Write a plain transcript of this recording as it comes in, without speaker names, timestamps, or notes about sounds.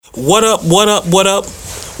What up, what up, what up?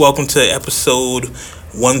 Welcome to episode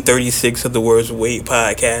 136 of the Words Wait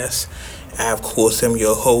podcast. I, of course, am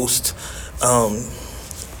your host. I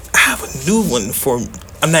have a new one for...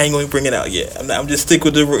 I'm not even going to bring it out yet. I'm just stick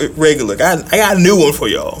with the regular. I got a new one for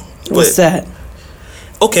y'all. What's that?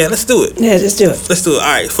 Okay, let's do it. Yeah, let's do it. Let's do it.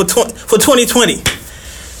 All right, for 2020.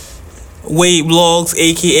 Wade Blogs,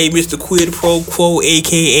 a.k.a. Mr. Quid Pro Quo,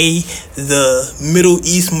 a.k.a. the Middle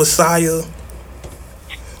East Messiah.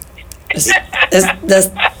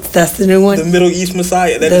 That's the new one? The Middle East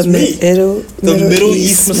Messiah. That is me. The Middle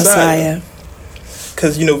East Messiah.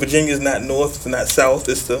 Because, Virginia's not north, it's not south,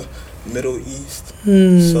 it's the Middle East.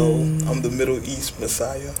 So, I'm the Middle East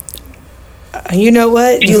Messiah. You know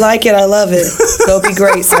what? You like it, I love it. Go be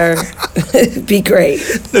great, sir. Be great.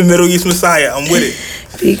 The Middle East Messiah, I'm with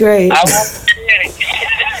it. Be great.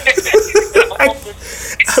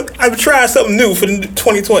 I'm trying something new for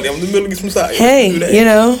 2020. I'm the Middle East Messiah. Hey,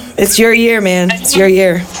 it's your year, man. It's your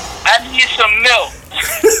year. I need some milk.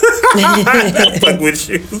 Fuck with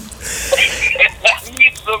you. I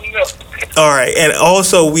need some milk. All right, and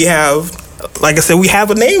also we have, like I said, we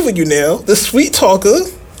have a name for you now, the Sweet Talker.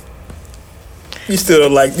 You still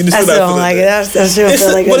don't like it. I still don't like it. I still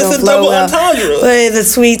feel like it don't flow well. But the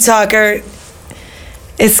Sweet Talker,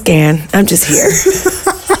 it's Scan. I'm just here.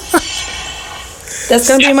 That's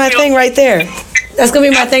going to be my thing right there. That's going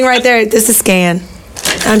to be my thing right there. This is Scan.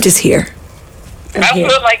 I'm just here. I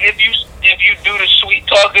feel like if you do the Sweet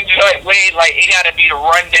Talker joint, Wade, like it got to be the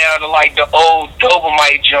rundown of like the old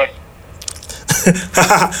Dobermite joint.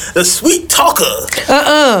 The Sweet Talker.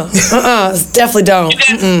 Definitely don't.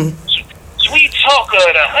 Sweet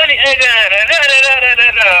Talker, the honey.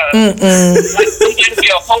 Be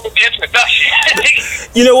a whole introduction.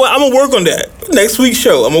 You know what? I'm gonna work on that next week's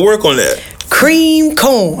show. I'm gonna work on that. Cream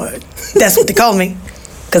corn. That's what they call me,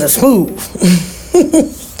 cause it's smooth.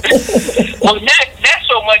 Well, not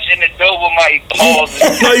so much in the Dobermite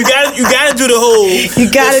pauses. No, you gotta do the whole. You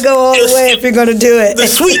gotta go all the way if you're gonna do it. The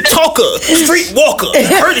Sweet Talker, Street Walker. I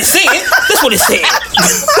heard it say it. That's what it said.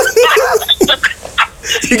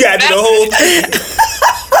 You gotta do the whole thing.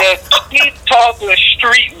 The Sweet Talker,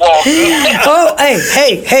 Street Walker. Oh,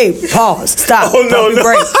 hey, pause. Stop. Oh, no, Pump your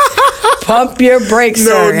brakes. Pump your brakes,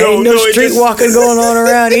 sir. Ain't no street walking going on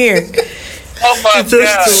around here. Oh my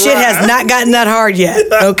God. Shit has not gotten that hard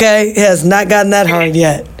yet, okay? It has not gotten that hard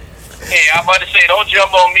yet. Hey, I'm about to say, don't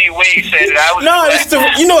jump on me. Wade said it. No,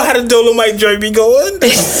 you know how the Dolomite joint be going. The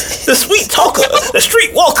Sweet Talker, the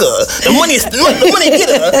Street Walker, the money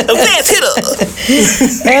getter, the fast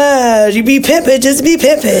hitter. You be pimping, just be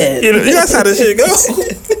pimping. That's how the shit goes.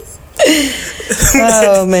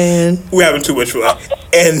 Oh, man. We're having too much fun.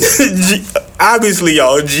 And obviously,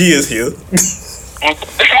 y'all, G is here.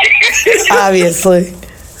 Obviously.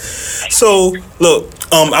 So, look,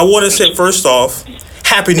 I want to say first off,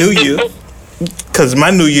 Happy New Year, because my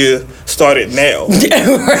New Year started now.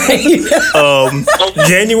 Right.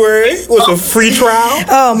 January was a free trial.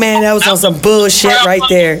 Oh, man, that was on some bullshit right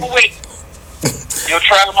there. You'll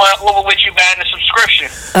try to run over with you buying the subscription.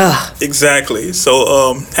 Exactly.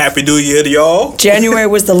 So, Happy New Year to y'all. January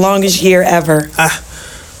was the longest year ever.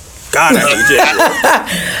 God, I hate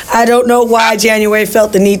January. I don't know why January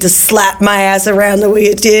felt the need to slap my ass around the way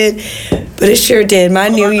it did, but it sure did. My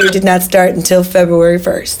new year did not start until February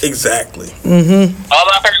 1st. Exactly. Mm-hmm. All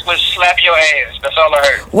I heard was slap your ass. That's all I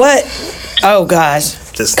heard. What? Oh, gosh.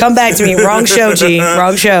 Just come back to me. Wrong show, G.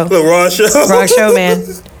 Wrong show. Wrong show. Wrong show, man.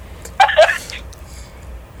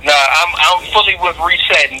 Nah, I'm fully with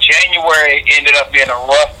resetting. January ended up being a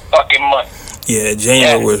rough fucking month. Yeah,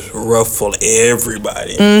 January was rough for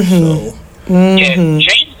everybody. Mm-hmm. So. Mm-hmm. Yeah,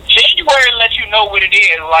 January let you know what it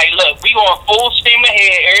is. Like, look, we going full steam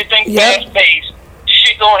ahead. Everything fast paced.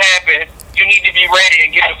 Shit gonna happen. You need to be ready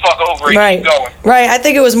and get the fuck over it. Right. Keep going. Right. I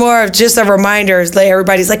think it was more of just a reminder. Like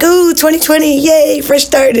everybody's like, "Ooh, 2020, yay, fresh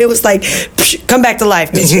start." And it was like, psh, come back to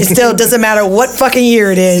life, bitch. It still doesn't matter what fucking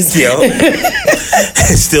year it is. Yeah.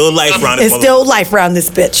 It's still life around this. It's still life around this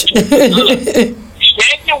bitch.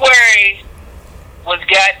 January was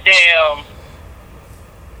goddamn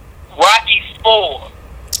Rocky IV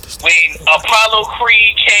when Apollo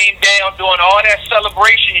Creed came down doing all that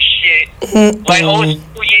celebration shit. Like, oh, it's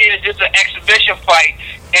 2 years, it's an exhibition fight,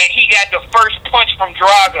 and he got the first punch from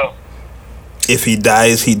Drago. If he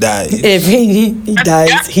dies, he dies. If he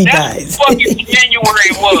dies, he dies. That's what fucking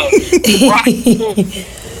January was.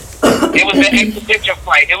 It was an exhibition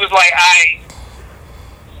fight. It was like,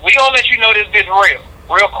 we gonna let you know this bitch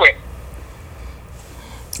real quick.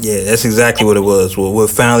 Yeah, that's exactly what it was. We're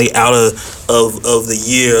finally out of the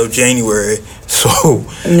year of January. So,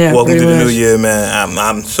 welcome to the new year, man.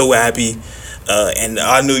 I'm so happy. And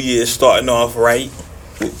our new year is starting off right.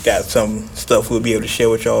 We got some stuff we'll be able to share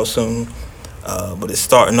with y'all soon. But it's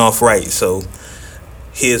starting off right. So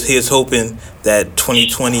here's hoping that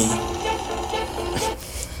 2020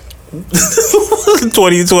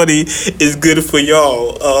 is good for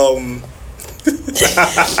y'all.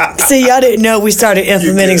 See, y'all didn't know we started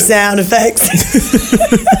implementing sound effects.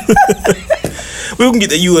 We can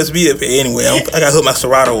get the USB up here anyway. I gotta hook my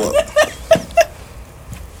Serato up.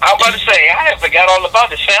 I was about to say, I forgot all about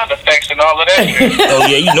the sound effects and all of that shit. Oh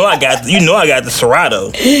yeah, you know I got the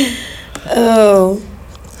Serato. Oh.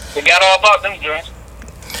 Forgot all about them joints.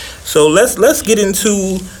 So let's get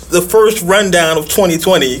into the first rundown of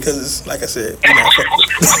 2020 because, like I said,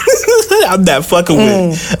 I'm not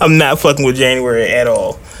fucking with January at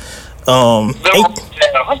all. The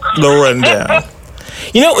rundown.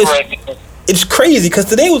 You know, it's crazy because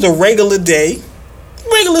today was a regular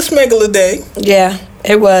smegular day. Yeah,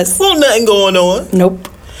 it was. Well, nothing going on. Nope.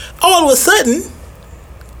 All of a sudden,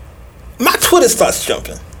 my Twitter starts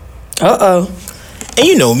jumping. Uh-oh. And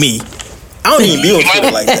you know me. I don't even be on Twitter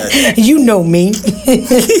like that. You know me.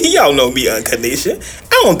 Y'all know me, Uncut Nation.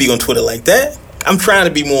 I don't be on Twitter like that. I'm trying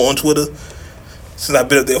to be more on Twitter since I've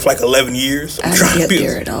been up there for like 11 years. I don't get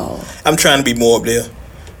there at all. I'm trying to be more up there.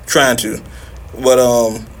 Trying to. But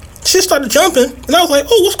shit started jumping, and I was like,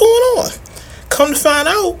 oh, what's going on? Come to find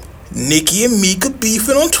out, Nicki and Mika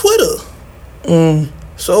beefing on Twitter.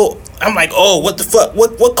 So I'm like, oh, what the fuck?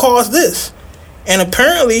 What caused this? And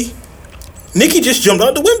apparently, Nicki just jumped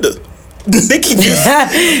out the window. Nicki just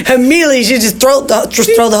immediately she just throw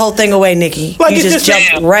the whole thing away, Nicki. Like you just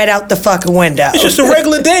jumped right out the fucking window. It's just a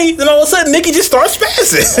regular day, then all of a sudden Nicki just starts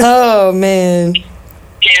spazzing. Oh man.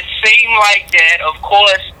 It seemed like that. Of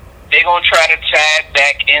course, they're gonna try to tie it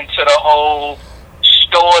back into the whole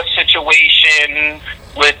store situation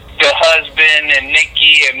with the husband and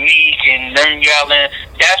Nicki and Meek and them yelling.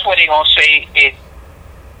 That's what they're gonna say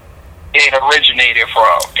it originated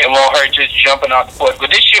from. It won't her just jumping out the bush. But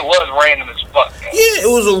this shit was random as fuck. Man. Yeah, it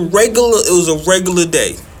was a regular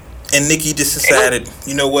day. And Nicki just decided,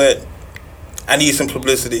 you know what? I need some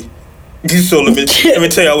publicity. So let me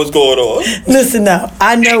tell y'all what's going on. Listen now,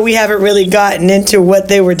 I know we haven't really gotten into what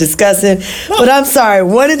they were discussing, but I'm sorry.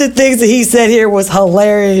 One of the things that he said here was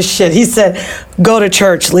hilarious shit. He said, go to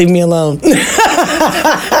church, leave me alone.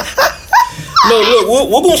 No, look,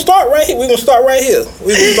 we're gonna start right here. We're gonna start right here.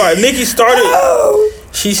 Nicki started.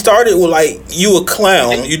 She started with like, you a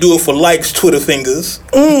clown. You do it for likes, Twitter fingers.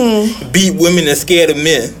 Beat women that's scared of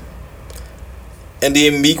men. And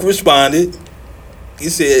then Meek responded. He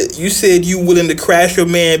said, you said you willing to crash your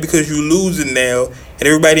man because you losing now, and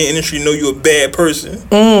everybody in the industry know you a bad person.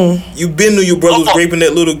 You been knew your brother was raping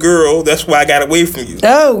that little girl. That's why I got away from you.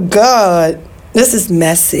 Oh God. This is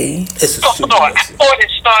messy. This is super I messy. thought it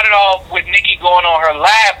started off with Nicki going on her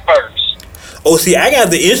live first. Oh, see, I got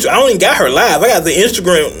the I don't even got her live. I got the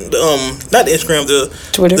Instagram, not the Instagram, the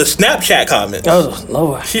Twitter, the Snapchat comments. Oh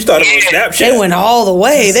Lord, she started with Snapchat. They went all the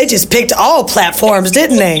way. They just picked all platforms,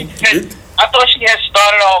 didn't they? I thought she had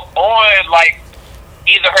started off on like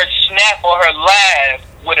either her Snap or her live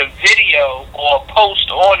with a video or a post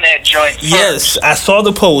on that joint first. Yes, I saw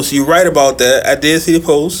the post. You're right about that. I did see the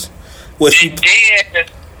post. And then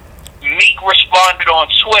Meek responded on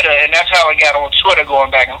Twitter, and that's how it got on Twitter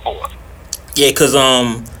going back and forth. Yeah, because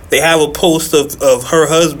they have a post of her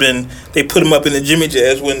husband. They put him up in the Jimmy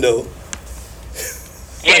Jazz window.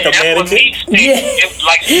 Yeah, like that's a what Meek said. Yeah.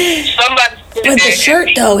 Like somebody. But the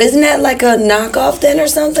shirt though, isn't that like a knockoff then or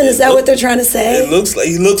something? Is that what they're trying to say? It looks like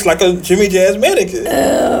he looks like a Jimmy Jazz mannequin.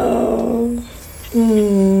 Oh.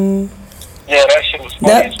 Yeah, that shit was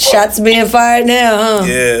funny. That shots being fired now, huh?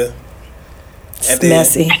 Yeah. It's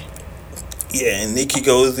messy. Yeah, and Nicki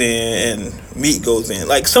goes in and Meek goes in.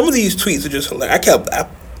 Like, some of these tweets are just hilarious.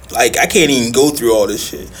 I can't even go through all this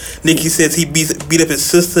shit. Nicki says he beat up his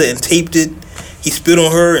sister and taped it. He spit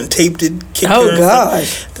on her and taped it. Kicked her. Oh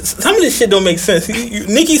gosh! Some of this shit don't make sense.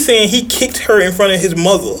 Nicki saying he kicked her in front of his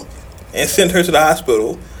mother and sent her to the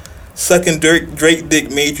hospital. Sucking Drake dick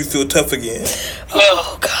made you feel tough again.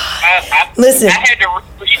 Oh God! Listen, I had to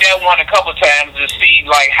read that one a couple times to see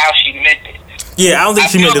like how she meant it. Yeah, I don't think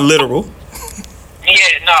she meant it literal.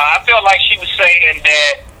 Yeah, no, I felt like she was saying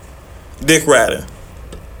that dick rider.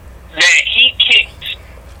 That he kicked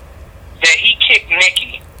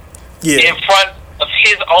Nicki in front of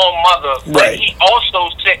his own mother, but he also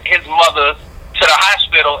sent his mother to the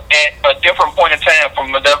hospital at a different point in time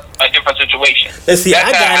from a different situation. Let's see,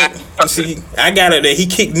 I got it that he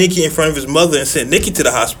kicked Nicki in front of his mother and sent Nicki to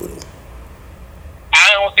the hospital. I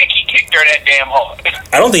don't think he kicked her that damn hard.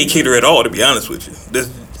 I don't think he kicked her at all, to be honest with you.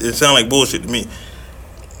 It sounds like bullshit to me.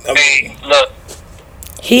 Hey, look,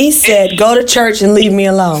 He said, go to church and leave me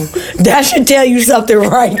alone. That should tell you something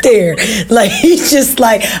right there. Like, he's just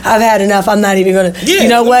like, I've had enough. I'm not even going to, you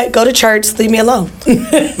know what? Go to church, leave me alone.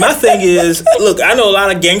 My thing is, look, I know a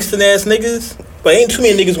lot of gangster-ass niggas, but ain't too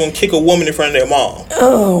many niggas gonna kick a woman in front of their mom.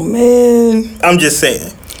 Oh, man. I'm just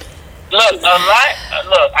saying. Look,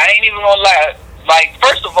 I ain't even gonna lie. Like,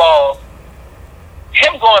 first of all,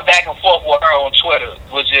 him going back and forth with her on Twitter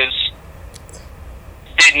was just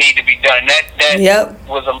didn't need to be done. That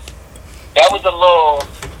was a little.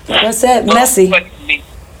 What's that? Messy.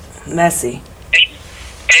 Messy.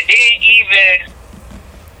 And then even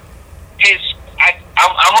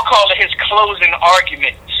I'm gonna call it his closing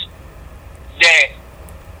arguments that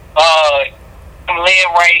I'm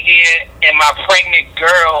laying right here and my pregnant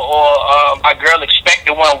girl or my girl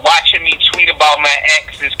expected one watching me tweet about my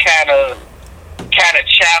ex is kind of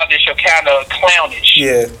childish or kind of clownish.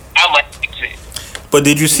 Yeah. I'm gonna exit. But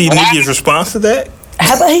did you see Nicki's response to that?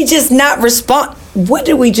 How about he just not respond? What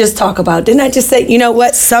did we just talk about? Didn't I just say, you know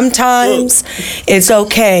what? Sometimes it's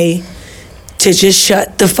okay to just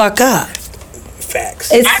shut the fuck up.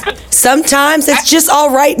 Facts. Sometimes it's just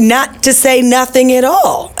all right not to say nothing at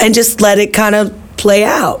all and just let it kind of play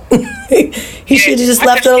out. He should have just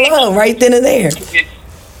left it alone right then and there.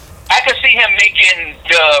 I could see him making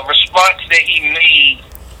the response that he made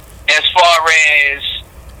as far as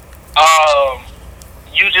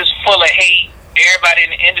you just full of hate. Everybody in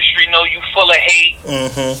the industry know you full of hate.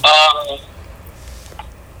 Mm-hmm.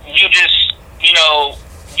 You just,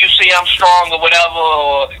 you see I'm strong or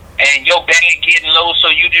whatever, and your bag getting low, so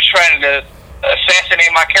you just trying to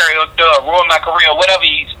assassinate my career, ruin my career, whatever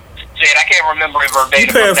he said. I can't remember it verbatim.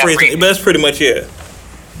 You paraphrasing, but that's pretty much it.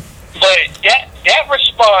 But that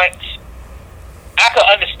response, I could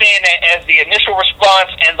understand that as the initial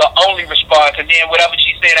response and the only response, and then whatever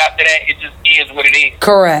she said after that, it just is what it is.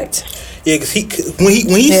 Correct. Yeah, because when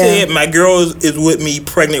he said my girl is with me,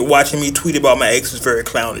 pregnant, watching me tweet about my ex is very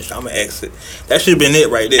clownish, I'm gonna exit. That should have been it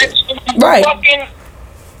right there. Right.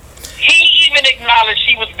 He even acknowledged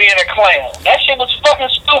he was being a clown. That shit was fucking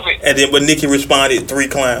stupid. And then, but Nicki responded, 3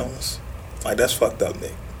 clowns. Like, that's fucked up,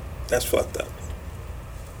 Nick. That's fucked up.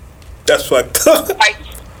 That's fucked up. Like,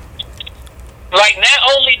 not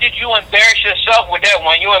only did you embarrass yourself with that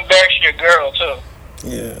one, you embarrassed your girl, too.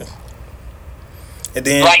 Yeah. And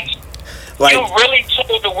then... Like, you really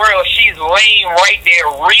told the world she's laying right there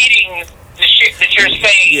reading the shit that you're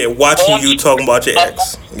saying. Yeah, watching you talking about your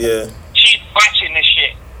ex. Yeah. She's watching this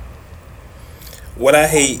shit. What I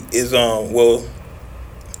hate is,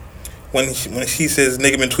 when she says,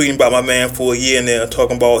 nigga been tweeting about my man for a year now,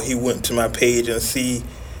 talking about he went to my page and see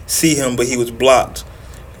him, but he was blocked.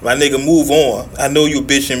 My nigga, move on. I know you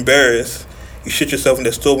bitch embarrassed. You shit yourself in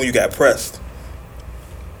the store when you got pressed.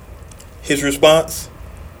 His response?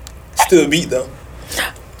 Still beat though.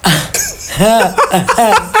 I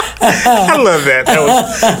love that. That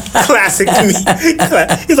was classic to me.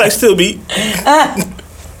 He's like, still beat.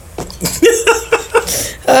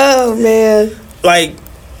 Oh man. Like,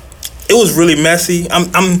 it was really messy.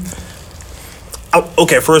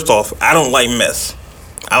 Okay, first off, I don't like mess.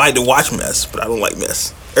 I like to watch mess, but I don't like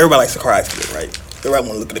mess. Everybody likes a car accident, right? Everybody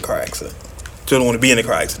want to look at the car accident. Still don't want to be in a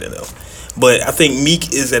car accident though. But I think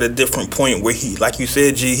Meek is at a different point where he, like you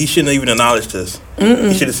said, G, he shouldn't have even acknowledged this.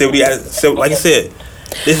 He should have said what he had to say. Like you said,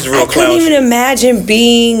 this is real clown shit. I couldn't even imagine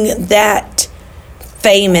being that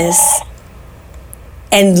famous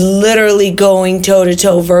and literally going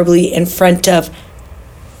toe-to-toe verbally in front of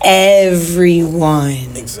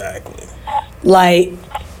everyone. Exactly. Like,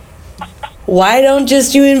 why don't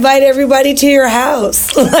just you invite everybody to your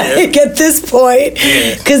house? Like, at this point,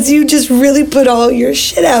 because you just really put all your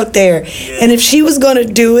shit out there. Yeah. And if she was going to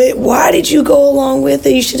do it, why did you go along with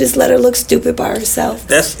it? You should just let her look stupid by herself.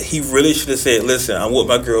 He really should have said, listen, I'm with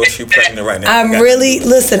my girl. She's pregnant right now. I'm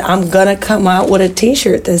going to come out with a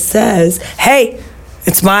t-shirt that says, hey,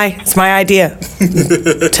 it's my idea.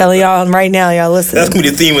 I'm telling y'all right now, y'all listen. That's going to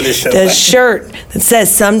be the theme of this show. The shirt that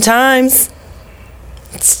says sometimes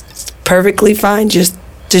it's perfectly fine just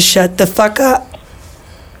to shut the fuck up.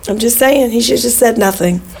 I'm just saying, he should just said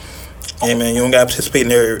nothing. Hey man, you don't gotta participate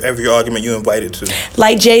in every argument you invited to.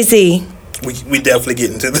 Like Jay-Z. We definitely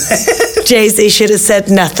get into that. Jay-Z should have said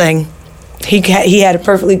nothing. He had a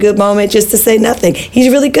perfectly good moment just to say nothing.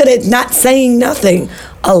 He's really good at not saying nothing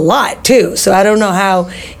a lot too. So I don't know how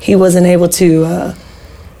he wasn't able to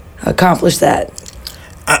accomplish that.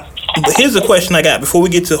 But here's the question I got before we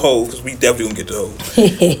get to Hov, because we definitely gonna get to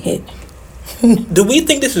Hov. Do we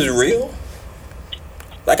think this is real?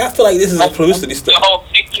 Like, I feel like this is a publicity stuff.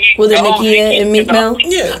 With the Nicki and Meek Mill?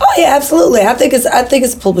 Yeah. Oh yeah, absolutely. I think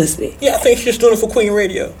it's publicity. Yeah, I think she's doing it for Queen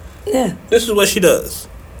Radio. Yeah. This is what she does.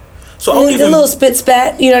 So a little spit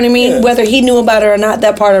spat, you know what I mean? Yeah. Whether he knew about it or not,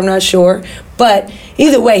 that part I'm not sure. But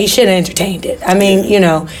either way, he should have entertained it. I mean, you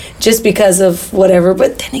know, just because of whatever.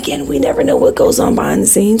 But then again, we never know what goes on behind the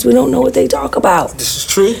scenes. We don't know what they talk about. This is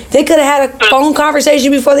true. They could have had a phone conversation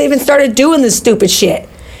before they even started doing this stupid shit.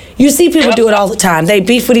 You see people do it all the time. They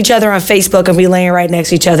beef with each other on Facebook and be laying right next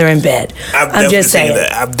to each other in bed. I'm just saying.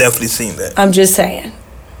 I've definitely seen that. I'm just saying.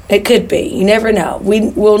 It could be. You never know.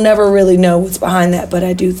 We'll never really know what's behind that, but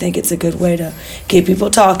I do think it's a good way to get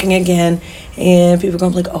people talking again, and people are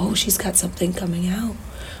going to be like, oh, she's got something coming out.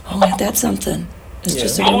 Oh, ain't that something? It's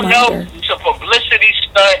just a reminder. Who knows? It's a publicity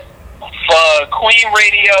stunt for Queen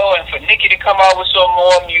Radio and for Nicki to come out with some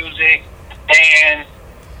more music and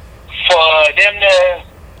for them to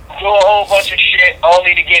do a whole bunch of shit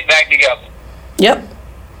only to get back together. Yep.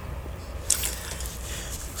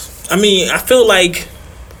 I mean, I feel like,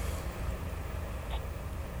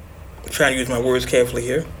 I'm trying to use my words carefully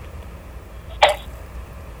here.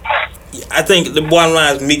 I think the bottom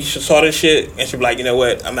line is Meek should saw this shit and should be like, you know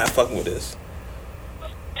what, I'm not fucking with this,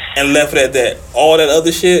 and left it at that. All that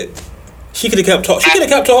other shit, she could have kept talking. She could have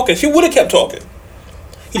kept talking. She would have kept talking.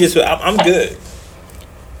 He just said, I'm good.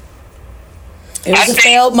 It was a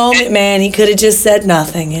failed moment, man. He could have just said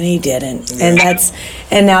nothing, and he didn't. Yeah.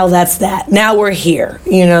 And now that's that. Now we're here,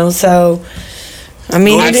 you know. So, I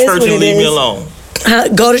mean, go to church and leave me alone.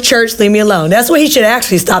 Go to church, leave me alone. That's what he should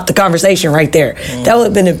actually stop the conversation right there. That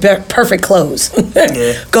would have been a perfect close.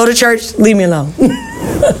 Yeah. Go to church, leave me alone.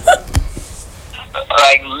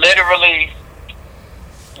 Like, literally,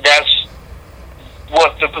 that's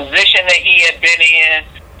what the position that he had been in,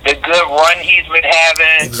 the good run he's been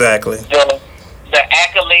having. Exactly. The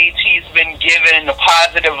accolades he's been given, the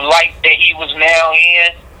positive light that he was now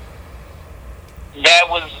in. That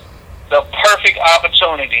was the perfect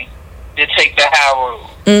opportunity to take the high road.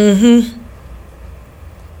 Mm-hmm.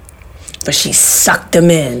 But she sucked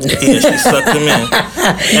him in. Yeah, she sucked him in.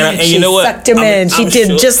 And you know what? Sucked him in. She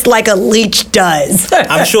did just like a leech does.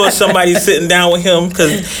 I'm sure somebody's sitting down with him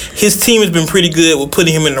because his team has been pretty good with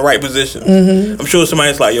putting him in the right position. Mm-hmm. I'm sure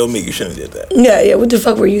somebody's like, yo, Meek, you shouldn't have did that. Yeah. What the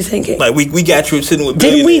fuck were you thinking? Like, we got you sitting with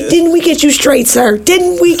billionaires. Didn't we get you straight, sir?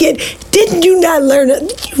 Didn't you not learn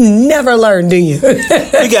it? You never learn, do you?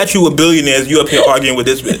 We got you with billionaires. You up here arguing with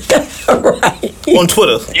this bitch. Right. On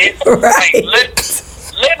Twitter. Yeah, right.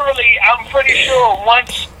 Literally, I'm pretty sure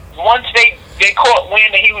once they caught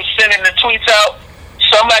wind that he was sending the tweets out,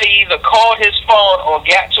 somebody either called his phone or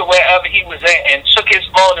got to wherever he was at and took his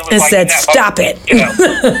phone and was like, said, "Stop it." You know?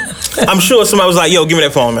 I'm sure somebody was like, yo, give me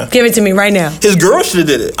that phone, man. Give it to me right now. His girl should have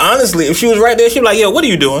did it. Honestly, if she was right there, she'd be like, yo, what are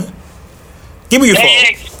you doing? Give me your phone.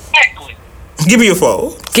 Exactly. Give me your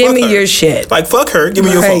phone. Give me your shit. Like, fuck her. Give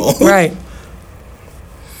me your phone. Right.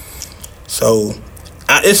 So,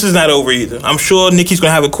 this is not over either. I'm sure Nicki's going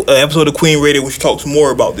to have an episode of Queen Radio where she talks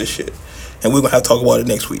more about this shit. And we're going to have to talk about it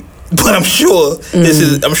next week. But I'm sure this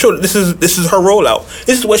is her rollout.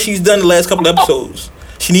 This is what she's done the last couple episodes.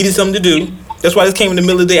 She needed something to do. That's why this came in the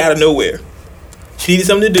middle of the day out of nowhere. She needed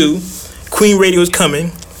something to do. Queen Radio is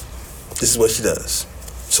coming. This is what she does.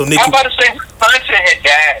 So Nicki, I'm about to say her content had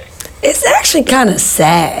died. It's actually kind of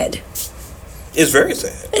sad. It's very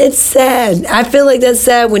sad. It's sad. I feel like that's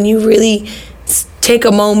sad when you really take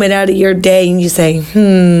a moment out of your day and you say,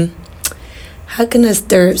 how can I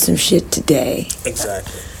stir up some shit today?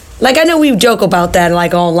 Exactly. Like, I know we joke about that,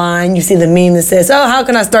 like, online. You see the meme that says, oh, how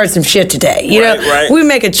can I start some shit today? You know, right. We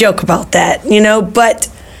make a joke about that, you know, but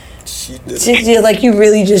like, you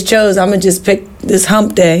really just chose, I'm going to just pick this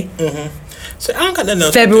hump day. Mm-hmm. So I don't got nothing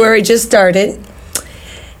else. February just started.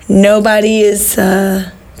 Nobody is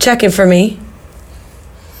checking for me.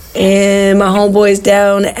 And my homeboy's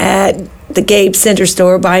down at the Gabe Center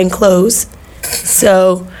store buying clothes.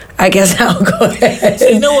 So I guess I'll go ahead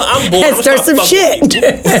you know what? I'm bored. and start some shit.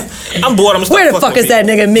 I'm bored. I'm Where the fuck is that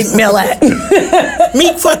nigga Meek Mill at?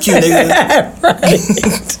 Meek, fuck you, nigga. Right.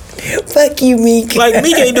 Fuck you, Meek. Like,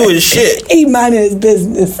 Meek ain't doing shit. He minding his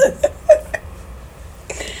business.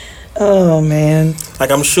 Oh, man. Like,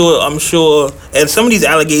 I'm sure, and some of these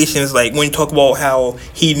allegations, like, when you talk about how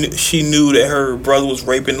she knew that her brother was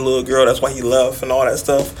raping the little girl, that's why he left and all that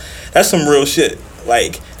stuff, that's some real shit.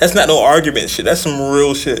 Like, that's not no argument shit. That's some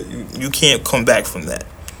real shit. You can't come back from that.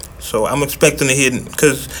 So I'm expecting to hear,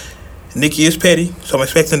 because Nicki is petty, so I'm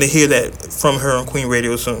expecting to hear that from her on Queen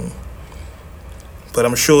Radio soon. But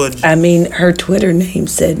I'm sure... I mean, her Twitter name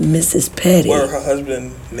said Mrs. Petty. Well, her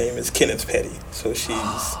husband's name is Kenneth Petty, so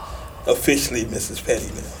she's officially Mrs. Petty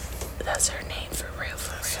now. That's her name for real.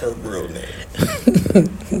 That's her real name.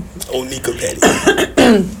 Onika Petty.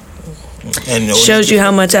 And shows you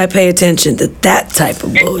how much I pay attention to that type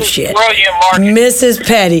of bullshit. Brilliant marketing. Mrs.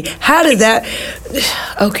 Petty, how did that?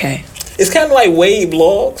 Okay. It's kind of like Wade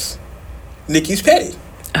blogs. Nikki's Petty.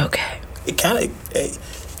 Okay. It kind of. Hey,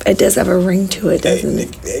 it does have a ring to it, doesn't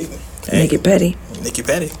it? Nikki Petty. Nikki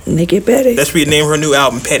Petty. Nikki Petty. That's where you name her new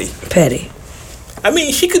album, Petty. Petty. I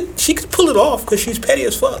mean, she could pull it off because she's petty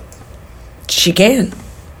as fuck. She can.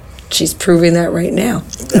 She's proving that right now.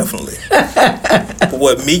 Definitely. But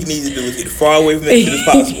what Meek needs to do is get as far away from it as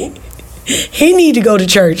possible. He need to go to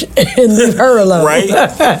church and leave her alone. Right?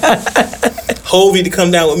 Hov need to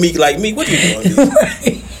come down with Meek like, Meek, what you doing, dude?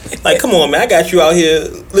 Right. Like, come on, man. I got you out here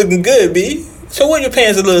looking good, B. So what, your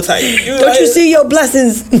pants a little tight? Don't you see your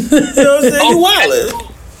blessings? You know what I'm saying? You wildin'.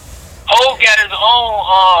 Hov got his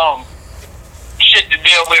own shit to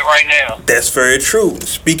deal with right now. That's very true.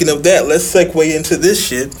 Speaking of that, let's segue into this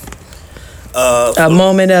shit. A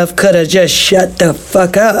moment of coulda just shut the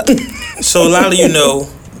fuck up. So a lot of you know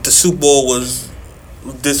the Super Bowl was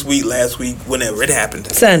this week, last week, whenever it happened.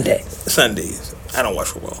 Sundays. I don't watch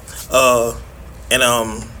football.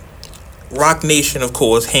 And Rock Nation, of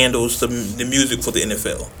course, handles the music for the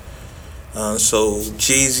NFL. So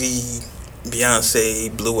Jay-Z, Beyonce,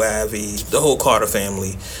 Blue Ivy, the whole Carter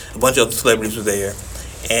family, a bunch of other celebrities were there.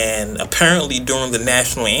 And apparently during the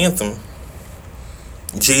national anthem,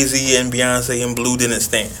 Jay-Z and Beyonce and Blue didn't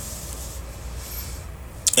stand.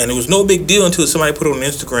 And it was no big deal until somebody put it on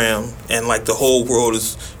Instagram and like the whole world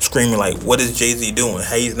is screaming like, what is Jay-Z doing?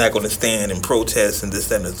 How he's not going to stand and protest and this,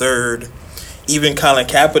 that, and the third. Even Colin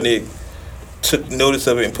Kaepernick took notice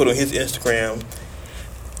of it and put on his Instagram,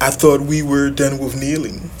 I thought we were done with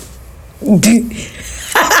kneeling.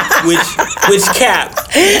 which Cap,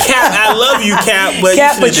 I love you, Cap, but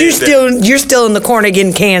you're still in the corner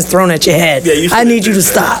getting cans thrown at your head. Yeah, I need you to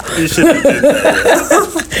stop. You shouldn't have did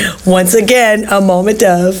that. Once again, a moment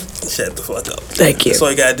of shut the fuck up. Thank you. That's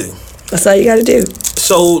all you gotta do. That's all you gotta do.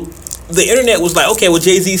 So the internet was like, okay, well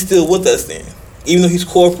Jay-Z's still with us then, even though he's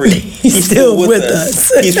corporate, he's still with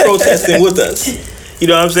us. He's protesting with us. You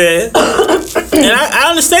know what I'm saying? And I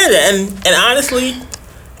understand that, and honestly,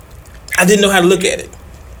 I didn't know how to look at it.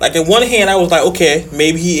 Like, on one hand, I was like, okay,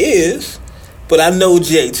 maybe he is, but I know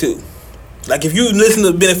Jay, too. Like, if you listen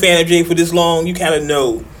to, been a fan of Jay for this long, you kind of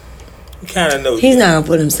know. He's not going to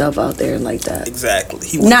put himself out there like that. Exactly.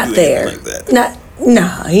 He wouldn't do anything like that.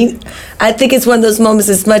 I think it's one of those moments,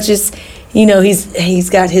 as much as, you know, he's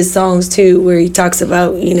got his songs, too, where he talks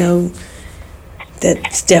about, you know,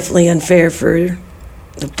 that's definitely unfair for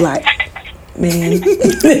the black man.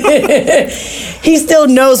 He still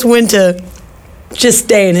knows when to just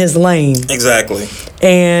stay in his lane. Exactly.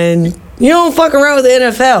 And you don't fuck around with the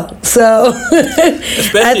NFL. So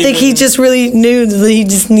I think he just really knew that he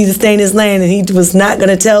just needed to stay in his lane, and he was not going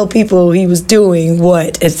to tell people he was doing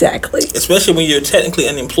what exactly. Especially when you're technically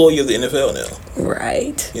an employee of the NFL now.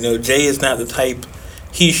 Right. You know, Jay is not the type.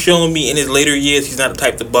 He's shown me in his later years he's not the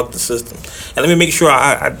type to buck the system. And let me make sure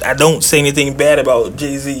I don't say anything bad about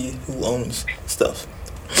Jay-Z, who owns stuff.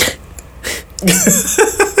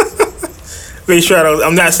 Make sure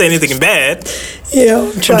I'm not saying anything bad. Yeah,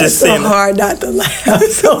 I'm trying so hard not to laugh.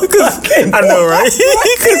 So I know, right?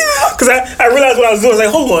 Because I realized what I was doing. I was like,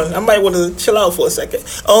 hold on, I might want to chill out for a second.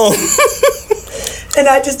 And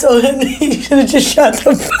I just told him he should have just shut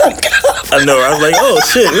the fuck up. I know. I was like, oh,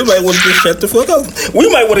 shit, we might want to just shut the fuck up. We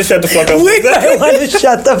might want to shut the fuck up. We might want to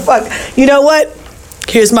shut the fuck. You know what?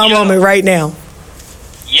 Here's my moment right now.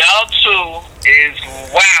 Y'all two is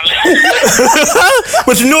wild.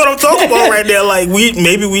 But you know what I'm talking about right there. Like,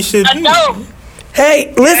 maybe we should. I know.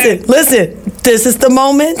 Hey, listen. This is the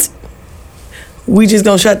moment. We just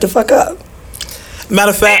gonna shut the fuck up.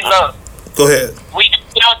 Matter of fact, hey, look, go ahead. We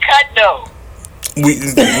don't cut though. I'm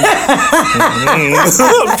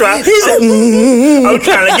trying to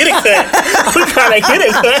get it cut.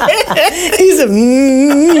 He said,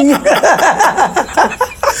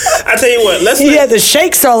 I tell you what, he had the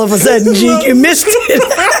shakes all of a sudden, G. You missed it.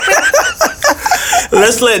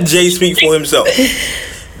 Let's let Jay speak for himself.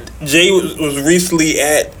 Jay was recently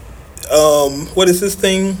at what is this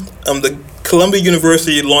thing? The Columbia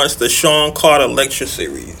University launched the Sean Carter Lecture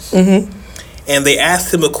Series. Mm-hmm. And they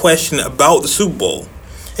asked him a question about the Super Bowl.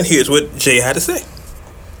 And here's what Jay had to say.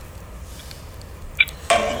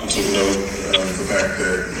 To note the fact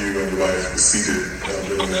that you and your wife were seated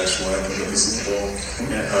during the national anthem of the Super Bowl.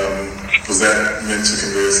 Was that meant to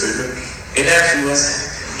convey a statement? It actually was.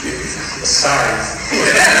 Sorry.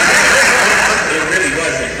 It really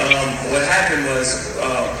wasn't. What happened was,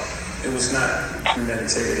 it It was not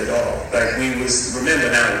premeditated at all. Like,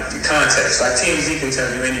 remember now, the context. Like, TMZ can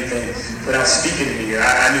tell you anything without speaking to me.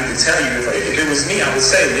 I need to tell you. If it was me, I would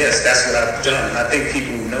say, yes, that's what I've done. I think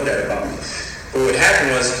people would know that about me. But what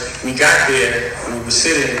happened was, we got there, we were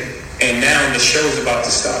sitting, and now the show's about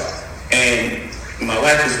to start. And my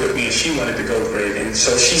wife was with me, and she wanted to go great. And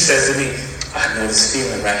so she says to me, I know this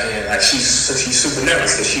feeling right here. Like, she's super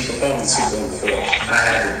nervous because she performed in Super Bowl before. I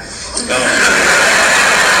haven't.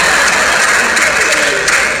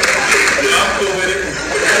 I'm cool with it.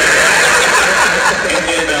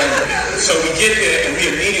 And then, so we get there, and we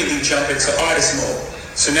immediately jump into artist mode.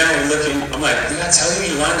 So now we're looking, I'm like, did I tell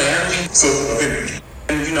you Yolanda Adderley? So,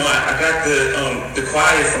 and you know, I got the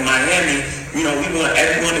choir from Miami. You know, we want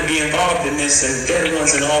everyone to be involved in this, and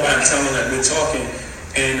everyone's in all. I'm telling them we're talking,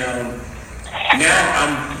 and now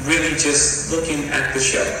I'm really just looking at the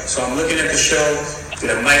show. So I'm looking at the show.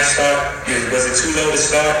 Did a mic start? Was it too low to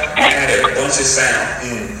start? I had a bunch of sound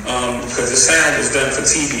because the sound was done for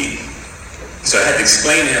TV. So I had to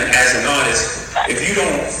explain to him as an artist, if you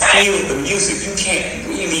don't feel the music, you can't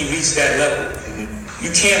really reach that level. You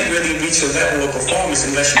can't really reach a level of performance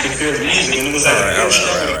unless you can feel the music. And it was like,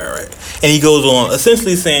 all right. And he goes on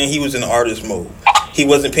essentially saying he was in artist mode. He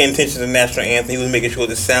wasn't paying attention to the national anthem. He was making sure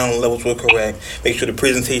the sound levels were correct, make sure the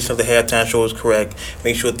presentation of the halftime show was correct,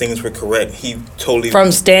 make sure things were correct. He totally...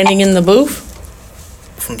 From standing in the booth?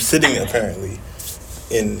 From sitting, apparently,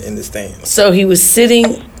 in the stands. So he was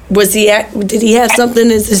sitting... Did he have something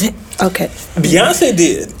in his... Okay. Beyonce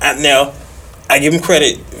did. Now, I give him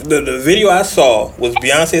credit. The video I saw was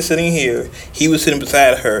Beyonce sitting here. He was sitting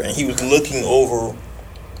beside her, and he was looking over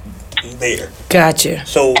there. Gotcha.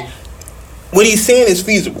 So... what he's saying is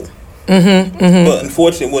feasible, but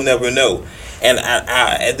unfortunately, we'll never know. And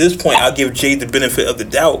I at this point, I'll give Jay the benefit of the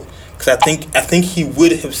doubt because I think he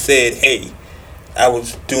would have said, "Hey, I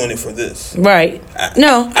was doing it for this." Right. I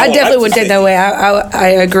definitely would take that way. I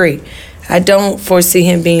agree. I don't foresee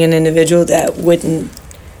him being an individual that wouldn't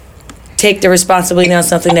take the responsibility on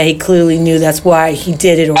something that he clearly knew that's why he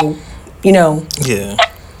did it, or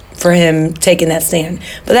for him taking that stand.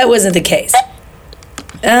 But that wasn't the case.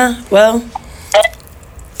 Well.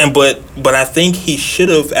 And but I think he should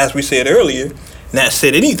have, as we said earlier, not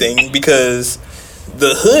said anything because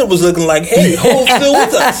the hood was looking like, hey, Hove's still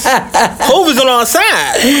with us. Hove is on our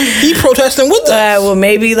side. He protesting with us. Well,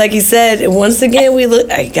 maybe like he said, once again,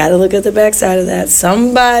 I gotta look at the backside of that.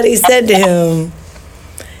 Somebody said to him,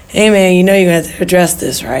 hey man, you know you have to address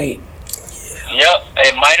this, right? Yep,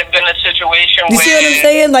 it might have been a situation you see what I'm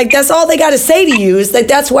saying? Like, that's all they got to say to you. Is like,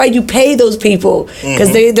 that's why you pay those people.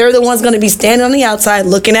 Because they're the ones going to be standing on the outside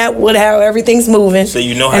looking at how everything's moving. So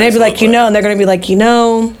you know how and they'd be like, and they're going to be like, you're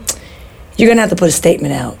going to have to put a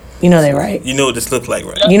statement out. You know they right. You know what this looks like,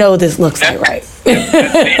 right? You know what this looks like, right? And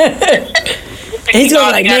he's going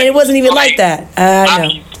to be like, man, it wasn't even like that. I know.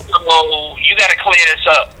 So you got to clear this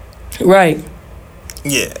up. Right.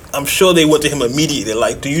 Yeah, I'm sure they went to him immediately.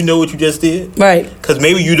 Like, do you know what you just did? Right. Because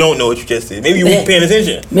maybe you don't know what you just did. Maybe you weren't paying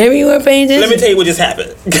attention. Maybe you weren't paying attention. Let me tell you what just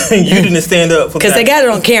happened. You didn't stand up. Because they got it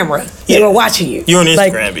on camera. Yeah. They were watching you. You're on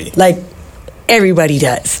Instagram, B. Like everybody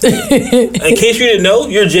does. In case you didn't know,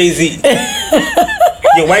 you're Jay-Z.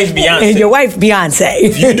 Your wife's Beyonce. And your wife Beyonce.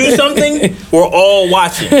 If you do something, we're all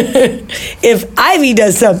watching. If Ivy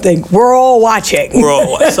does something, we're all watching.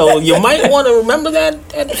 So you might want to remember that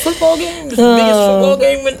at the football game. It's the biggest football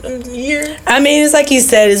game in the year. I mean, it's like you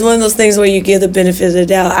said, it's one of those things where you give the benefit of the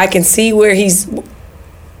doubt. I can see where his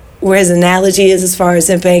analogy is as far as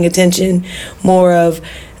him paying attention more of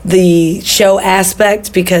the show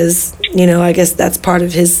aspect because, I guess that's part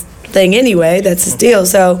of his thing anyway. That's his deal.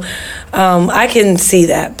 So I can see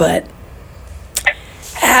that. But,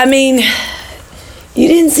 I mean, you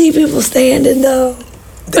didn't see people standing, though.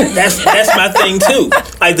 That's my thing, too.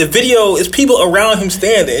 Like, the video is people around him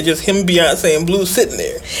standing. It's just him, Beyonce, and Blue sitting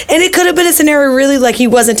there. And it could have been a scenario really like he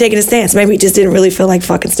wasn't taking a stance. Maybe he just didn't really feel like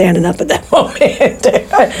fucking standing up at that moment.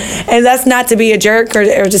 And that's not to be a jerk or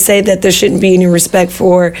to say that there shouldn't be any respect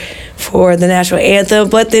for the national anthem.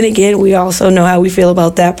 But then again, we also know how we feel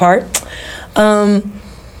about that part.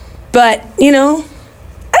 But,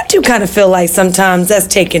 I do kind of feel like sometimes that's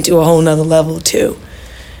taken to a whole nother level, too.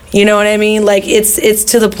 You know what I mean? Like, it's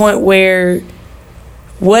to the point where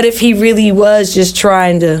what if he really was just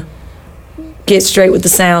trying to get straight with the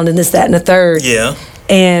sound and this, that, and the third? Yeah.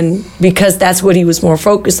 And because that's what he was more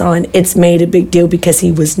focused on, it's made a big deal because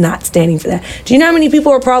he was not standing for that. Do you know how many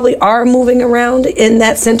people are moving around in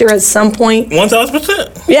that center at some point?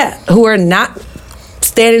 1,000%. Yeah, who are not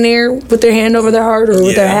standing there with their hand over their heart or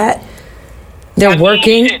with their hat. They're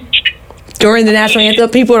working. during the national anthem,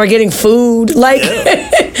 people are getting food. Like,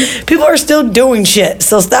 people are still doing shit.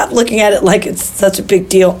 So stop looking at it like it's such a big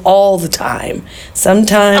deal all the time.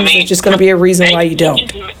 Sometimes there's just going to be a reason why you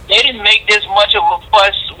don't. They didn't make this much of a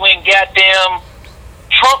fuss when goddamn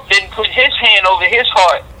Trump didn't put his hand over his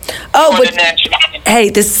heart. Oh, but hey,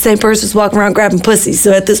 this is the same person who's walking around grabbing pussy.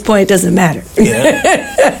 So at this point, it doesn't matter.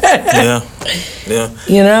 Yeah.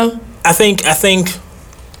 You know? I think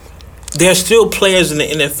there's still players in the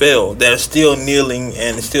NFL that are still kneeling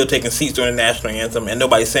and still taking seats during the national anthem, and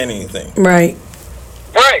nobody's saying anything. Right.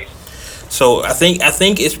 Right. So I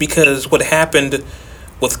think it's because what happened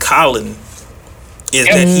with Colin is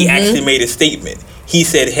that he actually made a statement. He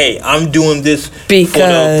said, "Hey, I'm doing this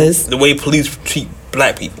because for the way police treat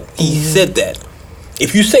black people." He said that.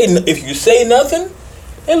 If you say nothing,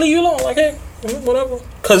 they leave you alone. Like, hey, whatever.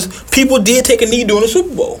 Because people did take a knee during the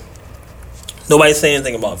Super Bowl. Nobody's saying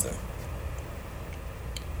anything about them.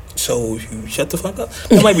 So if you shut the fuck up,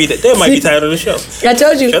 that might be the title of the show. I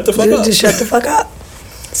told you. Shut the fuck up. Just shut the fuck up.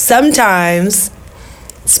 Sometimes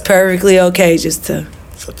it's perfectly okay just to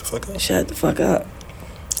shut the fuck up. Shut the fuck up.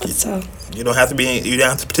 That's all. You don't have to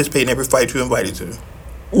participate in every fight you're invited to.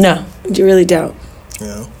 No, you really don't. You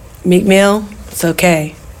know? Meek Mill, it's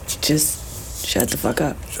okay. Just shut the fuck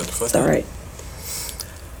up. Shut the fuck it's up. All right.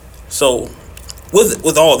 So,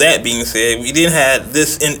 with all that being said, we didn't have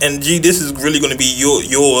this, and G, this is really going to be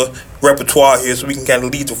your repertoire here, so we can kind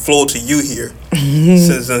of lead the floor to you here,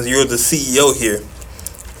 since you're the CEO here.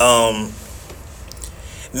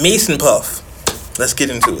 Mason Puff. Let's get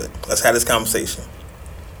into it. Let's have this conversation.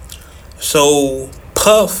 So,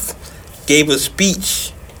 Puff gave a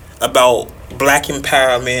speech about black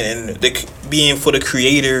empowerment and being for the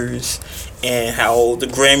creators and how the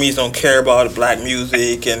Grammys don't care about black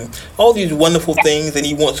music and all these wonderful things, and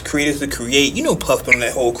he wants creators to create. You know, Puff on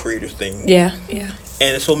that whole creators thing. Yeah.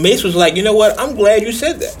 And so Mace was like, you know what? I'm glad you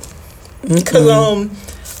said that. Because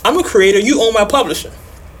I'm a creator. You own my publishing.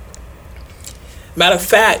 Matter of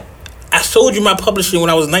fact, I sold you my publishing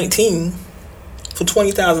when I was 19 for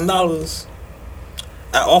 $20,000.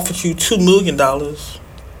 I offered you $2 million,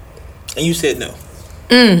 and you said no.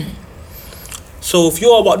 So if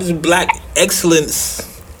you're all about this black excellence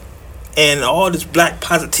and all this black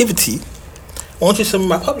positivity, why don't you send me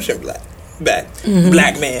my publishing black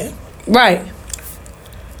man? Right.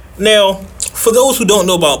 Now, for those who don't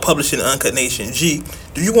know about publishing Uncut Nation, G,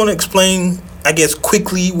 do you want to explain, I guess,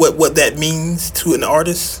 quickly what that means to an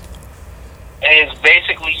artist? It's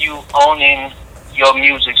basically you owning your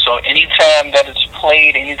music. So anytime that it's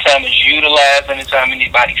played, anytime it's utilized, anytime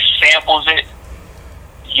anybody samples it,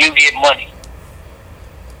 you get money.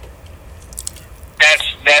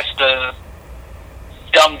 That's the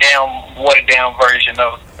dumbed down, watered down version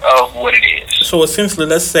of what it is. So essentially,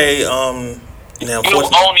 let's say you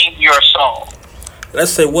owning your song.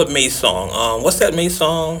 Let's say what May song? What's that May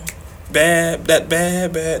song? Bad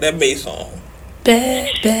May song. Bad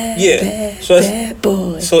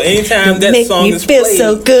boy. So anytime that song is played, you make me feel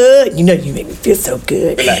so good. You know you make me feel so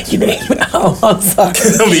good. Relax. Oh, I'm sorry.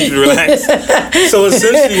 Don't need you relax. So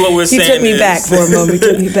essentially what we're saying is... You took me back for a moment. You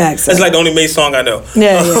took me back. That's like the only May song I know.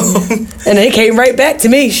 Yeah. And it came right back to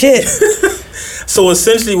me. Shit. So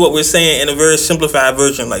essentially what we're saying in a very simplified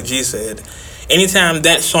version, like G said, anytime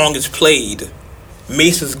that song is played,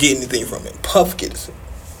 Mason's getting anything from it. Puff gets it.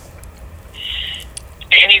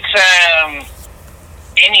 Anytime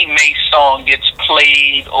any Mace song gets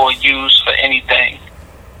played or used for anything.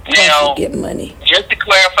 Now, get money. Just to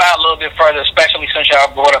clarify a little bit further, especially since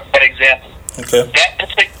y'all brought up that example. Okay. That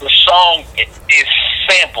particular song is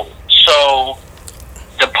sampled, so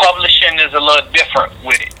the publishing is a little different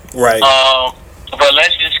with it. Right. But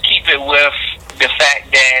let's just keep it with the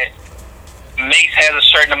fact that Mace has a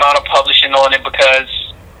certain amount of publishing on it because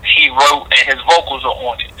he wrote and his vocals are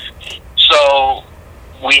on it. So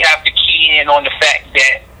we have to key in on the fact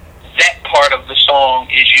that that part of the song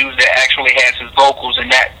is used that actually has his vocals and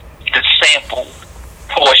not the sample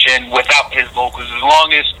portion without his vocals. As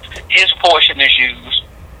long as his portion is used,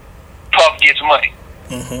 Puff gets money.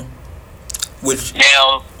 Now,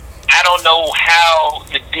 I don't know how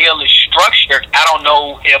the deal is structured. I don't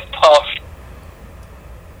know if Puff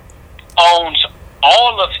owns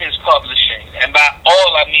all of his publishing, and by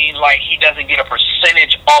all I mean like he doesn't get a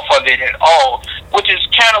percentage off of it at all, which is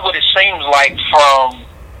kind of what it seems like from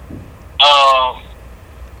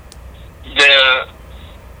the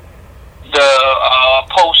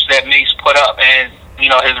post that Mace put up and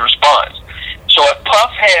his response. So if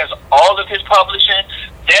Puff has all of his publishing,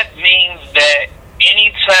 that means that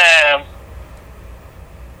anytime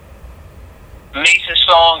Mace's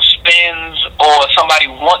song spins or somebody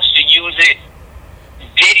wants to use it,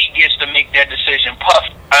 Diddy gets to make that decision.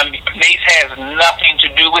 Mace has nothing to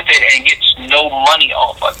do with it and gets no money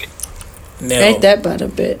off of it. Now, ain't that but a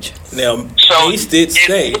bitch? Now, so Mace did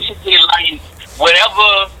say, basically like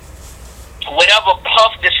whatever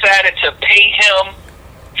Puff decided to pay him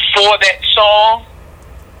for that song,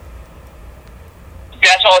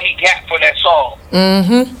 that's all he got for that song.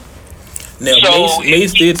 Mm-hmm. Now, so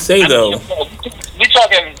Mace did say though, we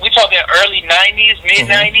talking early 90s, mid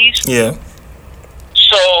 90s. Yeah.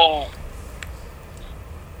 So,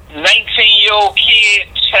 19-year-old kid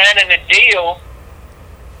signing a deal,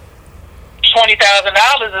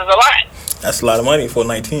 $20,000 is a lot. That's a lot of money for a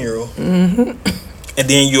 19-year-old. Mm-hmm. And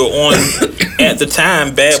then you're on, at the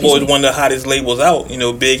time, Bad Boy was one of the hottest labels out. You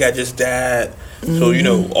know, Big had just died. Mm-hmm. So, you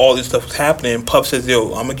know, all this stuff was happening. Puff says,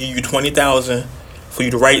 yo, I'm going to give you $20,000 for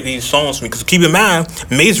you to write these songs for me. Because keep in mind,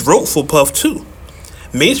 Mace wrote for Puff, too.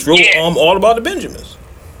 Mace wrote All About the Benjamins.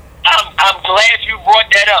 I'm glad you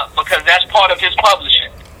brought that up because that's part of his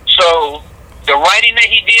publishing. So, the writing that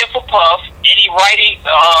he did for Puff, any writing,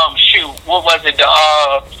 what was it,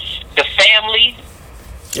 the Family?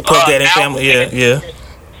 You put that in Family, yeah.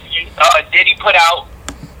 Did he put out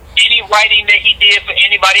any writing that he did for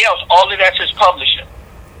anybody else? All of that's his publishing.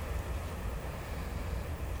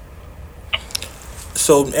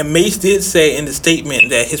 So, and Mace did say in the statement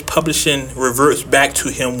that his publishing reverts back to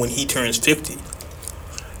him when he turns 50.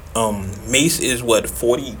 Mace is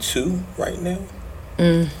 42 right now?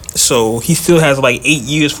 So he still has like 8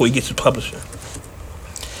 years before he gets to publishing.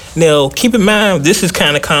 Now, keep in mind, this is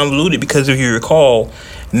kind of convoluted because if you recall,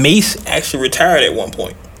 Mace actually retired at one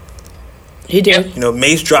point. He did. You know,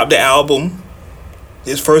 Mace dropped the album,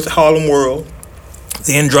 his first Harlem World,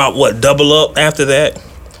 then dropped Double Up after that,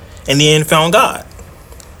 and then Found God.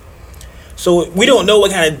 So we don't know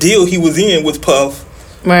what kind of deal he was in with Puff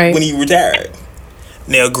when he retired.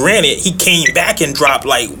 Now, granted, he came back and dropped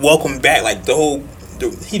Welcome Back,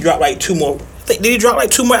 he dropped like 2 more. Did he drop like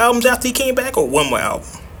 2 more albums after he came back, or 1 more album?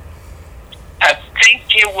 I think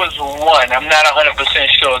it was 1. I'm not 100%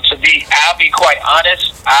 sure. I'll be quite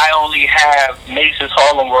honest. I only have Mace's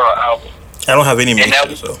Harlem World album. I don't have any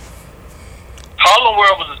Mace's, so. Harlem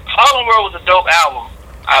World was a dope album.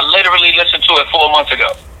 I literally listened to it 4 months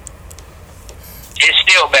ago. It's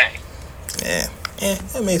still bang. Yeah,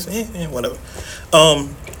 that makes whatever.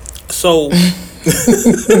 So.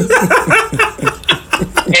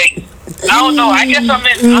 Hey, I don't know. I guess I'm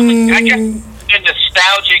in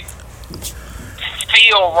nostalgic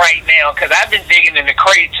feel right now because I've been digging in the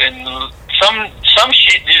crates and some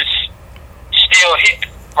shit just still hit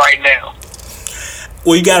right now.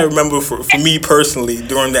 Well, you gotta remember, for me personally,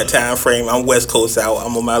 during that time frame, I'm West Coast out.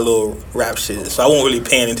 I'm on my little rap shit, so I wasn't really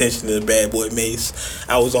paying attention to the Bad Boy Mace.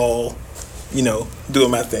 I was all, doing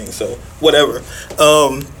my thing. So whatever.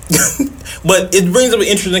 But it brings up an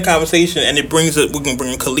interesting conversation, and we can bring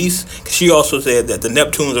in Khalees, because she also said that the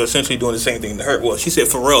Neptunes are essentially doing the same thing to her. Well, she said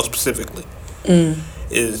Pharrell specifically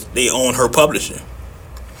is they own her publishing.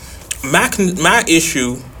 My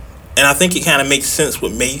issue, and I think it kind of makes sense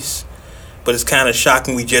with Mace, but it's kind of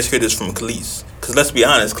shocking we just hear this from Khalees. Because let's be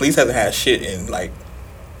honest, Khalees hasn't had shit in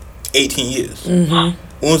 18 years. Mm-hmm.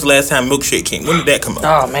 When was the last time Milkshake came? When did that come out?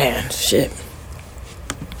 Oh, man. Shit.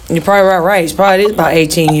 You're probably right. It's probably about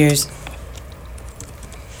 18 years.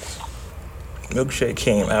 Milkshake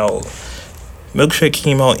came out. Milkshake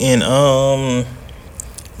came out in,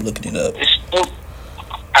 looking it up.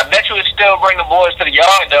 I bet you it still bring the boys to the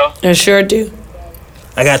yard, though. I sure do.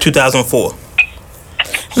 I got 2004.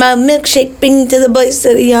 My milkshake bring to the boys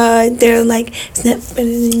to the yard. They're like, it's not better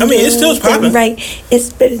than yours. It's still popping. Right. It's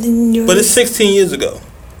better than yours. But it's 16 years ago,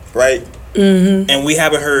 right? Mm-hmm. And we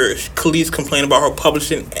haven't heard Khalees complain about her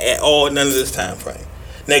publishing at all none of this time frame.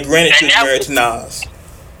 Now, granted, she was married to Nas.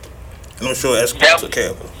 And I'm sure that's took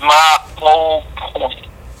care of her. My whole point.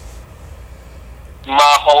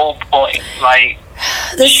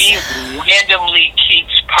 She randomly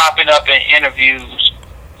keeps popping up in interviews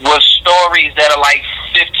with stories that are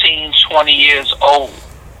 15, 20 years old.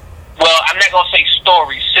 Well, I'm not going to say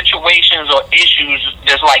stories, situations or issues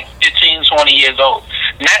that's 15, 20 years old.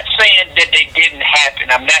 Not saying that they didn't happen.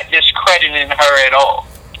 I'm not discrediting her at all.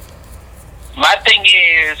 My thing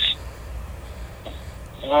is,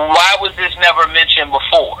 why was this never mentioned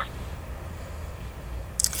before?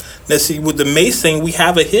 Now, see, with the Mace thing, we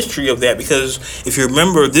have a history of that because if you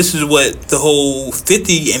remember, this is what the whole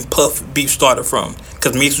 50 and Puff beef started from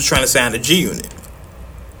because Mace was trying to sign the G Unit.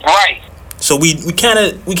 Right. So we kind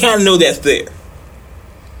of know that's there.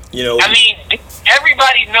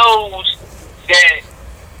 Everybody knows that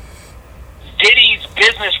Diddy's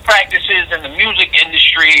business practices in the music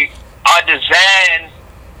industry are designed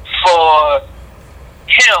for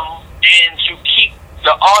him and to keep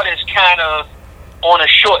the artist kind of on a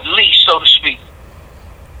short leash, so to speak.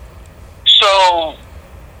 So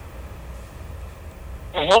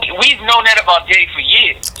we've known that about Diddy for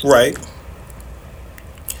years. Right.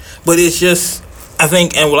 But it's just, I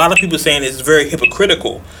think, and a lot of people saying it's very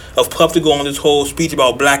hypocritical of Puff to go on this whole speech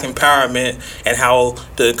about black empowerment and how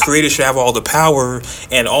the creator should have all the power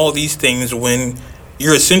and all these things when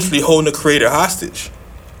you're essentially holding the creator hostage.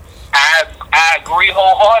 I agree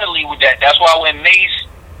wholeheartedly with that. That's why when Mace,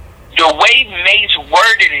 the way Mace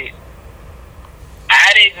worded it,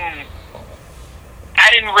 I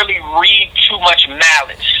didn't really read too much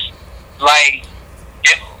malice. Like,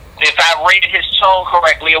 if I rated his tone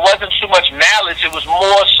correctly, it wasn't too much malice. It was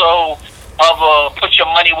more so of a put your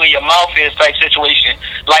money where your mouth is type situation.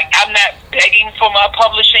 Like, I'm not begging for my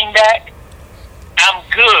publishing back. I'm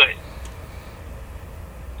good.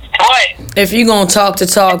 But if you're going to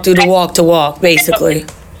talk, do the walk, basically.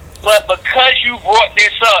 But because you brought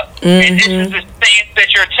this up, and this is the stance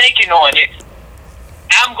that you're taking on it,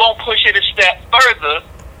 I'm going to push it a step further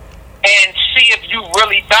and see if you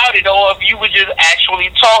really doubt it or if you were just actually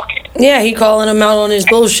talking. Yeah, he calling him out on his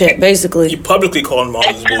bullshit, basically. You publicly calling him out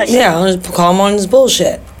on his bullshit. Yeah, call him on his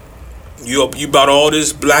bullshit. You about all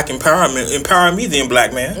this black empowerment. Empower me then,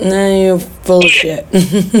 black man. Nah, you're full of shit.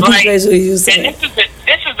 Like, That's what you saying. And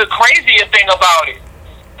this is the crazier thing about it.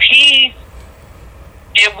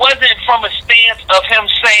 It wasn't from a stance of him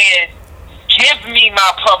saying, give me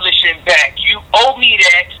my publishing back. You owe me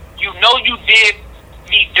that. You know you did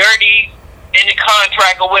me dirty in the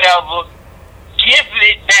contract or whatever. Give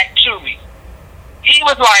it back to me. He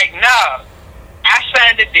was like, nah, I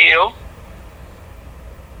signed a deal.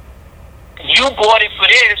 You bought it for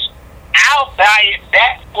this. I'll buy it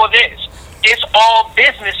back for this. It's all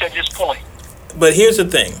business at this point. But here's the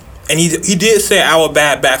thing. And he did say I will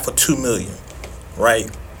buy it back for $2 million. Right?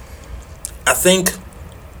 I think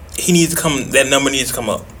that number needs to come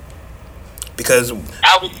up. Because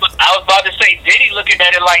I was about to say, Diddy looking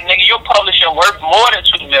at it like, nigga, your publishing worth more than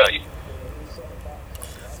 $2 million.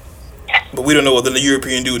 But we don't know what the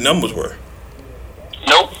European dude numbers were.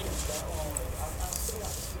 Nope.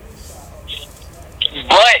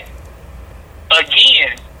 But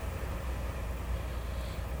again,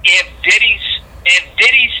 if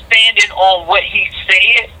Diddy's standing on what he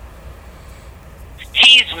said,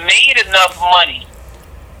 he's made enough money.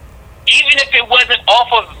 Even if it wasn't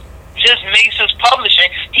off of just Mace's publishing,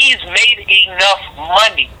 he's made enough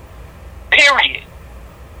money. Period.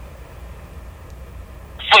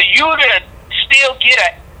 For you to still get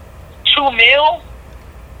a $2 million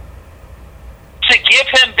to give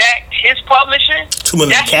him back his publishing, $2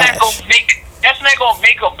 million cash. That's not gonna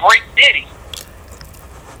make or break Diddy.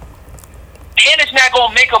 And it's not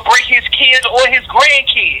gonna make or break his kids or his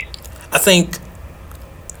grandkids. I think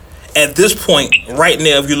at this point, right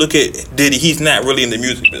now, if you look at Diddy, he's not really in the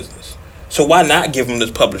music business. So why not give him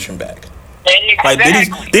this publishing back?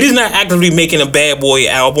 Exactly. Like Diddy's not actively making a Bad Boy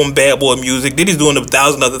album, Bad Boy music. Diddy's doing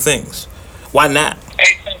 1,000 other things. Why not?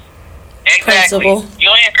 Exactly. Principle. You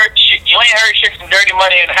ain't heard shit from Dirty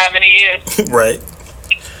Money in how many years? Right.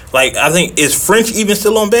 Like, I think, is French even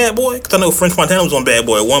still on Bad Boy? Because I know French Montana was on Bad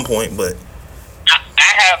Boy at one point, but I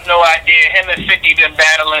have no idea. Him and 50 been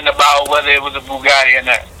battling about whether it was a Bugatti or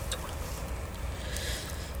not.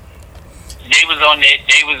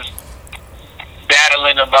 They was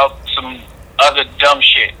battling about some other dumb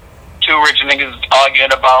shit. Two rich niggas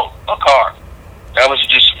arguing about a car. That was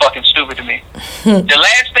just fucking stupid to me. The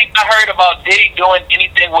last thing I heard about Diddy doing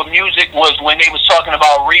anything with music was when they was talking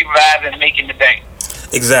about reviving Making the Bank.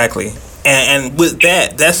 exactly. And with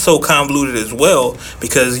that, that's so convoluted as well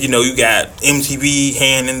because, you know, you got MTV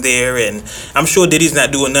hand in there, and I'm sure Diddy's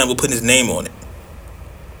not doing nothing but putting his name on it.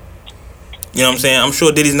 You know what I'm saying? I'm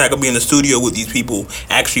sure Diddy's not going to be in the studio with these people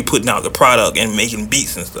actually putting out the product and making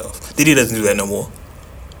beats and stuff. Diddy doesn't do that no more.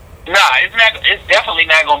 Nah, it's definitely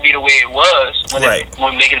not going to be the way it was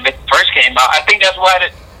when Making the Bank first came out. I think that's why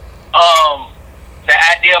the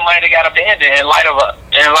idea might have got abandoned in light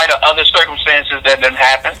of other circumstances that didn't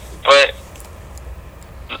happen. But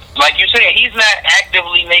like you said, he's not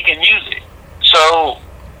actively making music, so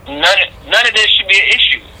none of this should be an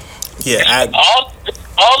issue. Yeah,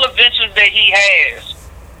 all the ventures that he has,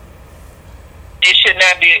 it should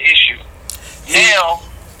not be an issue. Now,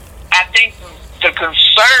 I think the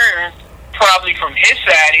concern probably from his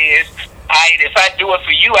side is, if I do it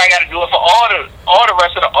for you, I got to do it for all the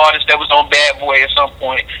rest of the artists that was on Bad Boy at some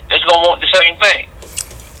point that's gonna want the same thing.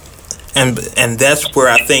 And that's where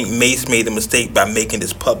I think Mace made the mistake by making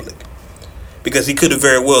this public, because he could have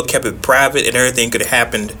very well kept it private and everything could have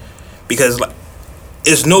happened, because like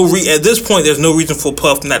There's at this point. There's no reason for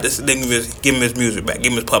Puff not to give him his music back,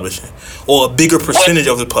 give him his publishing, or a bigger percentage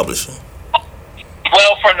of the publishing.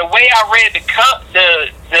 Well, from the way I read the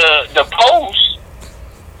post,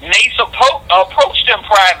 Mace approached him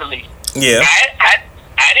privately. Yeah.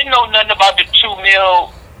 I didn't know nothing about the $2 million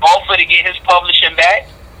offer to get his publishing back,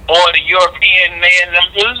 or the European man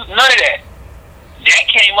numbers. None of that. That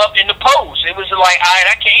came up in the post. It was like, all right,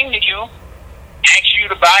 I came to you, asked you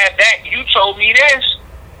to buy it back. You told me this,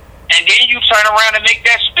 and then you turn around and make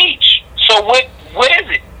that speech. So what is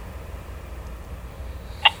it?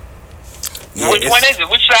 Yeah, Which one is it?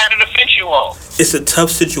 Which side of the fence you on? It's a tough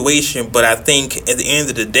situation, but I think at the end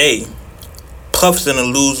of the day, Puff's in a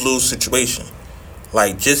lose-lose situation.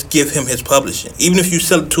 Like, just give him his publishing. Even if you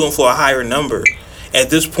sell it to him for a higher number, at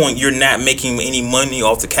this point, you're not making any money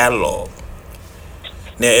off the catalog.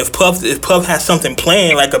 Now, if Puff has something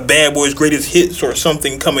planned, like a Bad Boys Greatest Hits or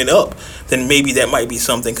something coming up, then maybe that might be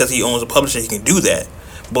something, because he owns a publisher, he can do that.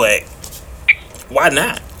 But why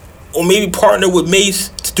not? Or maybe partner with Mace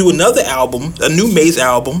to do another album, a new Mace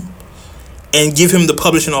album, and give him the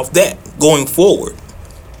publishing off that going forward.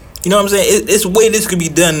 You know what I'm saying? It's a way this could be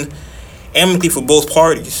done amicably for both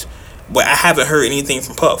parties. But I haven't heard anything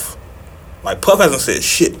from Puff. Like, Puff hasn't said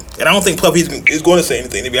shit. And I don't think Puff is going to say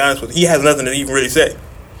anything, to be honest with you. He has nothing to even really say.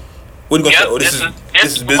 What are you going to say? Oh,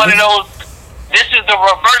 this is business? One of those, this is the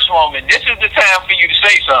reverse moment. This is the time for you to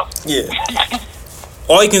say something. Yeah.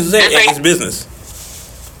 All you can say is business.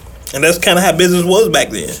 And that's kind of how business was back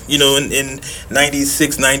then. You know, in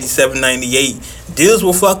 96, 97, 98, deals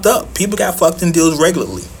were fucked up. People got fucked in deals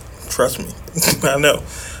regularly. Trust me. I know.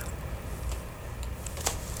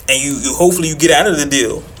 And you hopefully you get out of the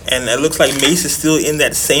deal. And it looks like Mace is still in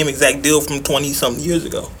that same exact deal from 20-something years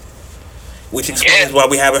ago. Which explains why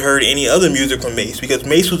we haven't heard any other music from Mace. Because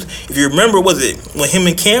Mace was, if you remember, was it when him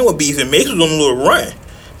and Cam were beefing, Mace was on a little run.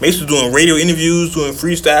 Mace was doing radio interviews, doing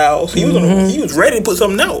freestyles. He was he was ready to put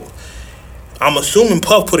something out. I'm assuming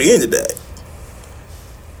Puff put an end to that.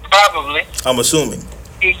 Probably. I'm assuming.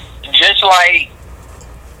 Just like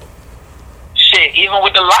shit, even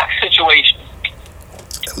with the Lock situation.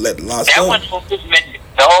 Let the Lock that go. was the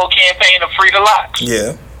whole campaign of Free the Locks.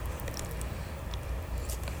 Yeah.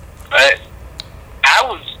 But I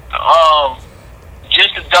was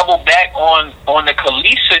just to double back on the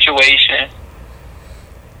Khalees situation.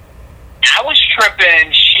 I was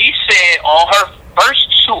tripping. She said on her first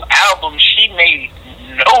 2 albums she made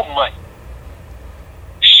no money.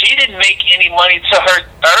 She didn't make any money to her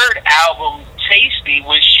 3rd album, Tasty,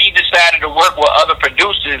 when she decided to work with other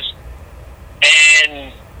producers,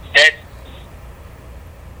 and that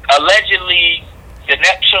allegedly the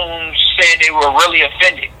Neptunes said they were really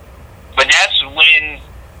offended. But that's when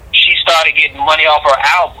she started getting money off her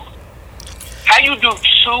album. How you do 2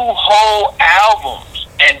 whole albums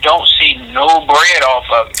and don't see no bread off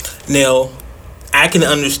of it? Now, I can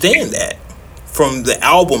understand that from the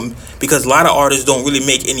album, because a lot of artists don't really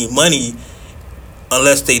make any money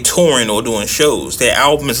unless they touring or doing shows. Their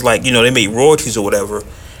album is like, you know, they make royalties or whatever.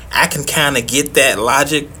 I can kind of get that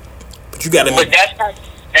logic, but you got to make... But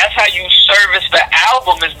that's how you service the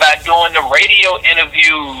album, is by doing the radio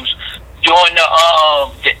interviews, doing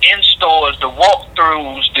the in-stores, the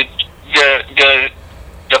walkthroughs,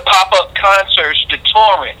 the pop-up concerts, the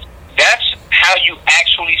touring. That's how you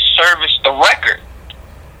actually service the record.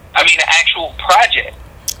 I mean, the actual project.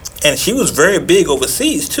 And she was very big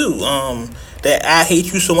overseas, too. That I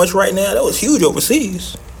Hate You So Much Right Now, that was huge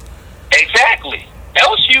overseas. Exactly. That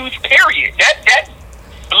was huge, period. That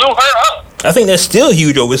blew her up. I think that's still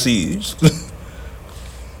huge overseas.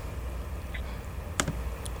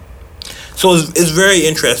 So it's very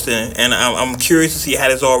interesting, and I'm curious to see how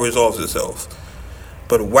this all resolves itself.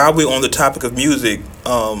 But while we're on the topic of music,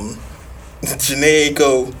 Jhené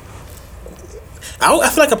Aiko, I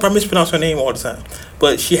feel like I mispronounce her name all the time,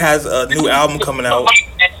 but she has a new album coming out.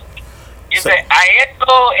 Is it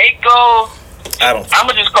Aiko? I don't. I'm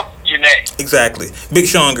gonna just call Jhené. Exactly, Big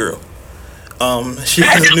Sean girl. She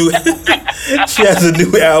has a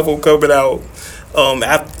new album coming out.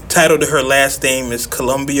 I've titled her last name is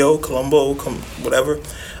Colombo, whatever.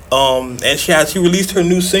 And she released her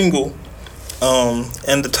new single.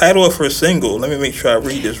 And the title of her single, let me make sure I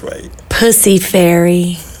read this right. Pussy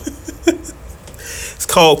Fairy. It's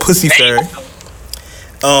called Pussy Fairy.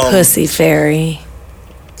 Pussy Fairy.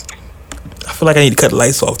 I feel like I need to cut the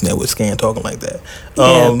lights off now with Scan talking like that.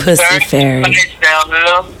 Yeah, Pussy Fairy.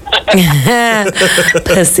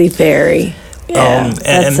 Pussy Fairy. Yeah,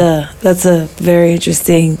 that's a very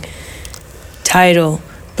interesting title.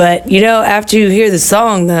 But you know, after you hear the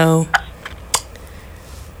song, though,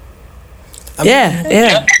 I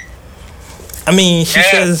I mean,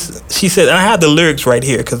 she said, and I have the lyrics right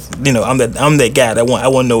here because I'm that guy that I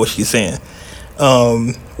want to know what she's saying.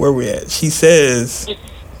 Where we at? She says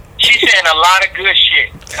she's saying a lot of good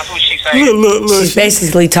shit. That's what she's saying. Look, she's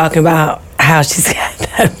basically talking about how she's got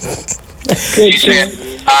that good shit.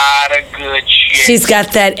 A lot of good shit. She's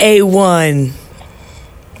got that A1.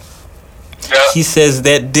 Yep. She says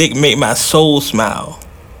that dick make my soul smile.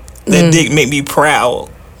 That dick make me proud.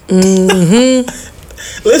 Mm-hmm.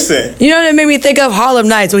 Listen. You know what it made me think of? Harlem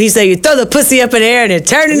Nights, when he said, you throw the pussy up in the air and it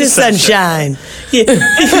turned into sunshine. Yeah,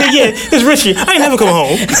 it's Richie. I ain't never come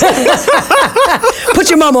home. Put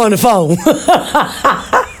your mama on the phone.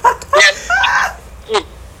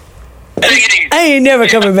 I ain't never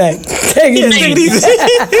coming back. Take it easy.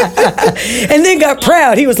 And then got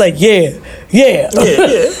proud. He was like, yeah. He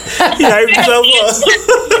hyped himself up.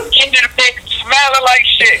 Smelling like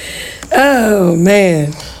shit. Oh,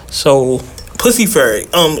 man. So, Pussy Fairy.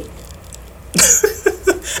 I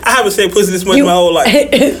haven't said pussy this much in my whole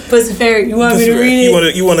life. Pussy Fairy, you want me to read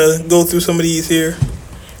it? You want to go through some of these here?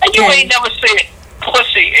 And you ain't never said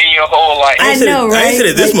pussy in your whole life. I know, right? I ain't said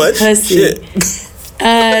it this much. Pussy. Shit.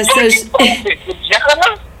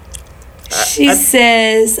 She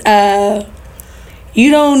says,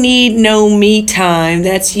 you don't need no me time.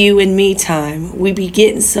 That's you and me time. We be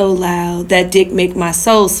getting so loud. That dick make my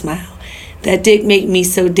soul smile. That dick make me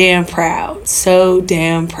so damn proud. So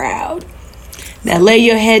damn proud. Now lay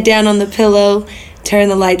your head down on the pillow. Turn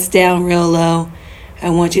the lights down real low. I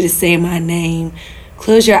want you to say my name.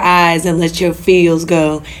 Close your eyes and let your feels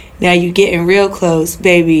go. Now you getting real close,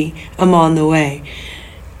 baby. I'm on the way.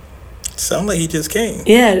 Sound like he just came.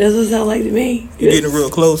 Yeah, that's what it sound like to me. You're getting real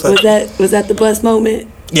close. Was that the bus moment?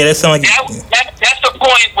 Yeah, that sound like that's the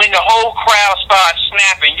point when the whole crowd starts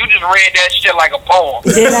snapping. You just read that shit like a poem.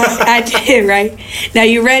 Did I did, right? Now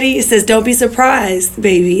you ready? It says, don't be surprised,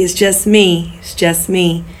 baby. It's just me. It's just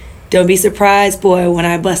me. Don't be surprised, boy, when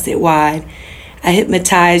I bust it wide. I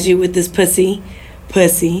hypnotize you with this pussy.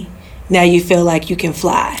 Now you feel like you can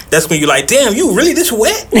fly. That's when you're like, damn, you really this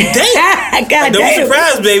wet? Damn. God Don't be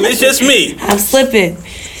surprised, baby. It's just me. I'm slipping.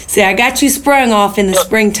 See, I got you sprung off in the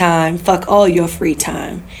springtime. Fuck all your free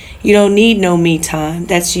time. You don't need no me time.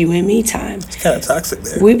 That's you and me time. It's kind of toxic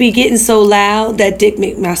there. We be getting so loud. That dick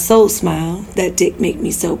make my soul smile. That dick make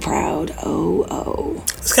me so proud. Oh.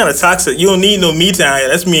 It's kind of toxic. You don't need no me time.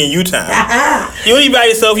 That's me and you time. You don't need by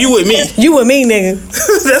yourself. You with me. You with me, nigga.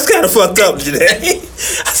 That's kind of fucked up, Janae.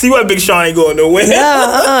 I see why Big Sean ain't going nowhere.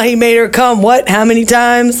 He made her come, what? How many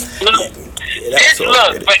times? Look,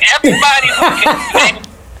 for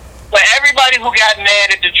everybody who got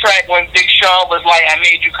mad at the track when Big Sean was like, I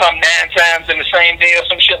made you come 9 times in the same day or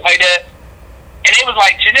some shit like that. And it was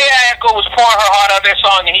like, Janae Aiko was pouring her heart out that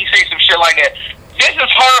song and he said some shit like that. This is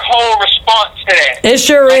her whole response to that. It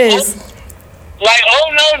sure is.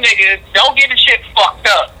 Oh no, nigga, don't get the shit fucked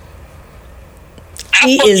up.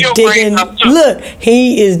 He is digging. Look,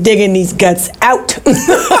 he is digging these guts out.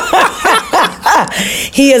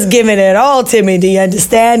 He is giving it all to me. Do you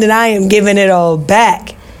understand? And I am giving it all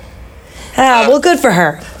back. Well, good for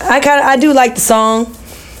her. I do like the song.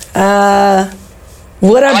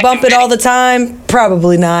 Would I bump it all the time?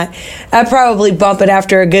 Probably not. I probably bump it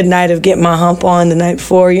after a good night of getting my hump on the night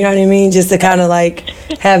before. You know what I mean? Just to kind of like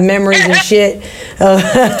have memories and shit of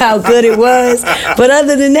how good it was. But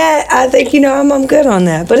other than that, I think I'm good on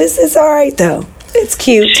that. But it's all right though. It's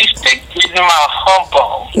cute. She's getting my hump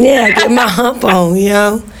on. Yeah, get my hump on.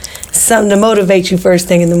 Something to motivate you first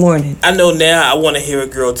thing in the morning. I know now. I want to hear a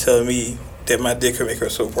girl tell me that my dick would make her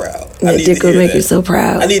so proud. Your dick would make you so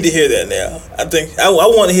proud. I need to hear that now. I think I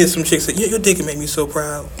want to hear some chicks say, your dick would make me so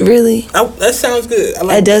proud. Really? That sounds good. I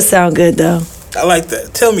like that does sound good though. I like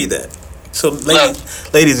that. Tell me that. So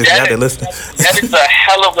ladies, if you're out there listening, that is a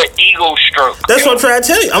hell of an ego stroke. That's what I'm trying to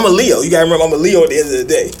tell you. I'm a Leo. You gotta remember, I'm a Leo at the end of the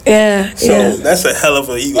day. Yeah. So that's a hell of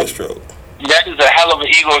an ego stroke. That is a hell of an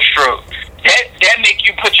ego stroke. That make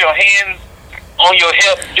you put your hands on your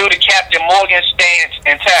hip, do the Captain Morgan stance,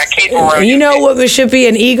 and tie a cape around. You know what should be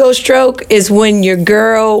an ego stroke is when your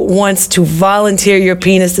girl wants to volunteer your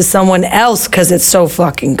penis to someone else because it's so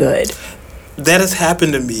fucking good. That has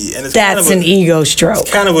happened to me, and that's an ego stroke.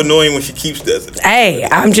 It's kind of annoying when she keeps does it. Hey,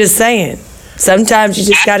 I'm just saying. Sometimes you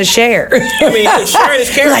just gotta share. I mean, sharing is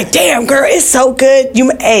caring. Like, damn, girl, it's so good.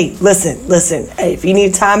 Hey, listen. Hey, if you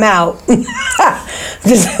need time out,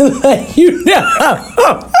 just let you know.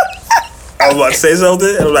 I was about to say something,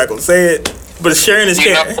 and I'm not gonna say it, but sharing is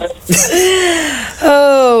caring.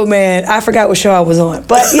 Oh man, I forgot what show I was on,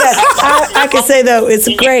 but yes, I can say though it's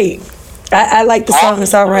great. I like the song.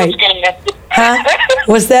 It's all right. Huh?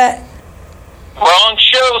 What's that? Wrong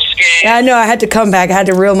show, Scan. I know. I had to come back. I had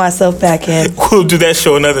to reel myself back in. We'll do that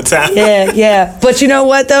show another time. Yeah. But you know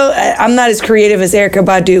what, though? I'm not as creative as Erykah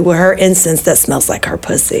Badu with her incense that smells like her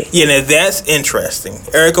pussy. Yeah, now that's interesting.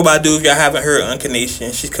 Erykah Badu, if y'all haven't heard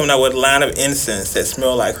Unconation, she's coming out with a line of incense that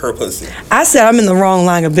smell like her pussy. I said I'm in the wrong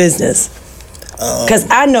line of business. Because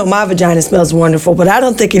I know my vagina smells wonderful, but I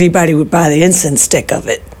don't think anybody would buy the incense stick of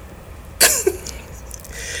it.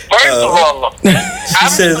 First of all, I'm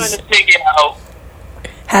trying to figure out.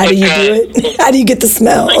 How do you do it? How do you get the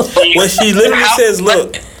smell? Well, she literally says,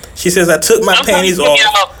 look, she says, I took my panties off.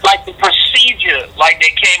 Like the procedure, like they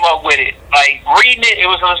came up with it. Like reading it, it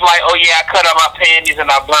was just like, oh yeah, I cut out my panties and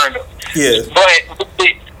I burned them. Yeah.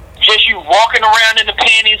 But just you walking around in the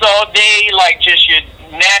panties all day, like just your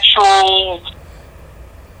natural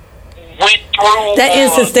went through. That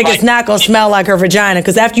incense stick is not going to smell like her vagina,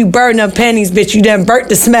 because after you burn them panties, bitch, you done burnt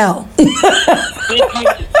the smell. Did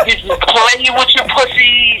you play with your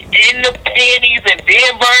pussy in the panties and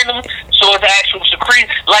then burn them so it's actual secretion?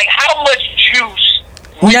 Like, how much juice?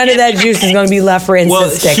 None of that juice is going to be left for incense Well,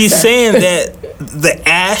 sticks. she's saying that the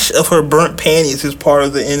ash of her burnt panties is part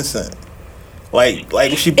of the incense. Like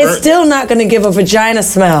if she burnt. It's still not going to give a vagina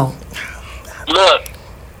smell. Look,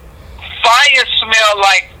 fire smell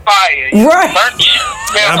like fire. Right. Burnt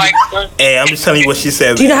smell like burnt. Hey, I'm just telling you what she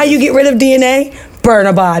said. Do you know how you get rid of DNA? Burn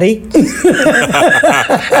a body.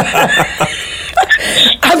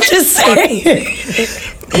 I'm just saying.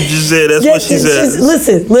 You just said that's what she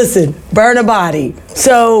said. Listen. Burn a body.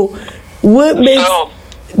 So, what makes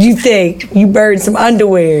you think you burned some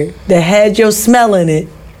underwear that had your smell in it,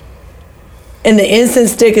 and the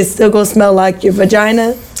incense stick is still gonna smell like your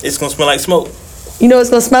vagina? It's gonna smell like smoke. You know what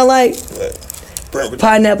it's gonna smell like?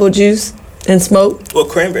 Pineapple juice and smoke. Well,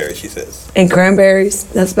 cranberry, she says. And cranberries.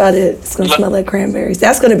 That's about it. It's gonna smell like cranberries.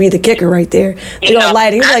 That's gonna be the kicker right there. They're gonna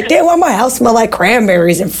light it. You're like, damn, why my house smell like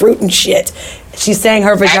cranberries and fruit and shit? She's saying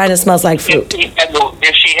her vagina smells like fruit.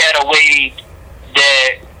 If she had a way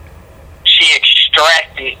that she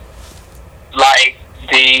extracted, like,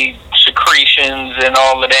 the secretions and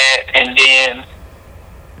all of that, and then,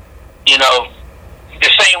 you know, the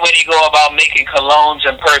same way they go about making colognes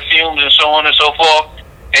and perfumes and so on and so forth,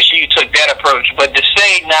 and she took that approach. But to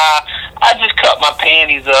say, nah, I just cut my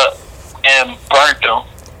panties up and burnt them.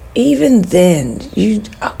 Even then,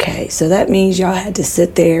 okay, so that means y'all had to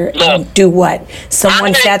sit there and do what?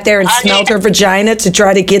 Someone sat there and smelled her vagina to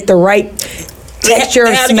try to get the right texture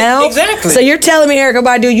and smell? Exactly. So you're telling me, Erykah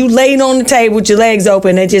Badu, you laid on the table with your legs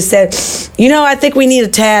open and just said, you know, I think we need a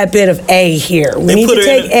tad bit of A here. We need to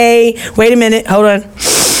take A. Wait a minute, hold on.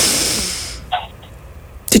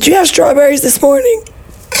 Did you have strawberries this morning?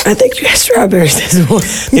 I think you had strawberries this morning.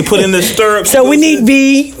 They put in the stirrups. So we need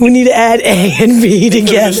B. We need to add A and B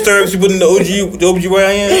together. The stirrups you put in the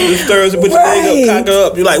OBGYN. The stirrups you put your leg up, cock her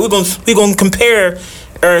up. You're like, we're gonna compare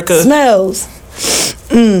Erykah smells.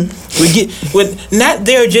 We're not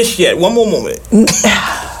there just yet. One more moment.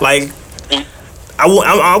 Like, I'm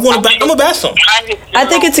a bathroom. I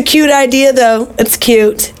think it's a cute idea, though. It's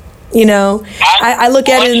cute. You know, I look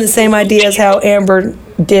at it in the same idea as how Amber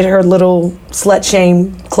did her little slut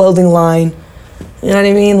shame clothing line. You know what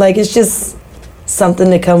I mean? Like, it's just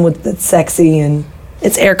something to come with that's sexy, and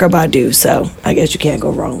it's Erykah Badu, so I guess you can't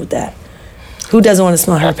go wrong with that. Who doesn't want to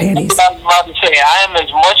smell her panties? I was about to say, I am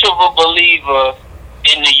as much of a believer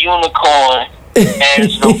in the unicorn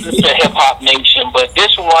as the Hip Hop Nation, but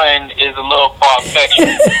this one is a little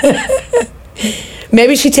far-fetched.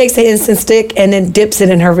 Maybe she takes the incense stick and then dips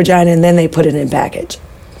it in her vagina, and then they put it in package.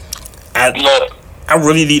 I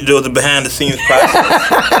really need to know the behind the scenes process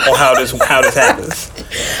on how this happens.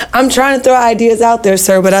 I'm trying to throw ideas out there,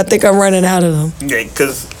 sir, but I think I'm running out of them. Yeah,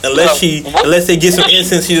 because unless they get some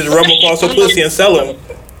incense, she just rub them across her pussy and sell them.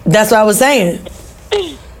 That's what I was saying.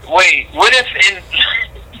 Wait, what if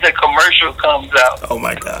the commercial comes out? Oh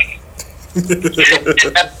my God.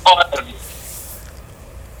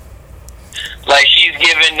 Like she's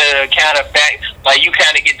giving the kind of back, like you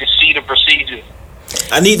kind of get to see the procedure.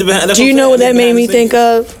 I need to. Do you know what that made me think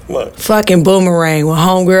of? What? Fucking Boomerang. When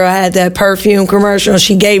Homegirl had that perfume commercial,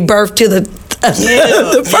 she gave birth to the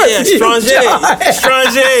Strange,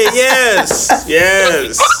 yes.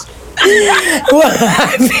 Well,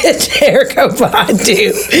 I picture Erykah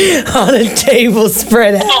Badu on a table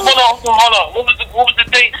spread out. Hold on. What was the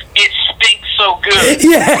thing? It stinks so good.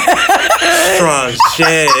 Yeah. Strange.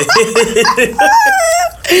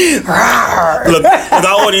 Look, the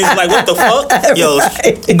audience is like, what the fuck? Yo,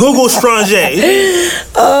 right. Google Strange.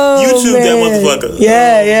 Oh, YouTube man. that motherfucker.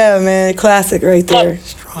 Yeah, man. Classic right there.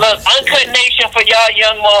 Look, Uncut Nation for y'all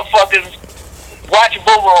young motherfuckers. Watch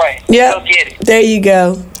Boomerang. Yeah. Go get it. There you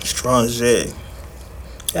go. Strange.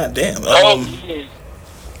 God damn.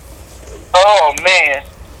 Oh man.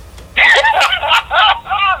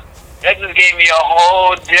 That just gave me a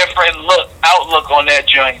whole different outlook on that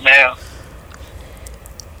joint, man.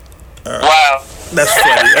 Right. Wow.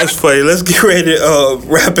 That's funny. Let's get ready to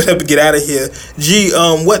wrap it up and get out of here. G,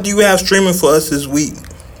 what do you have streaming for us this week?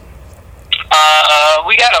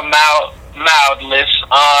 We got a mild list.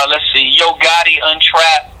 Let's see. Yo Gotti,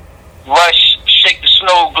 Untrapped, Rush, Shake the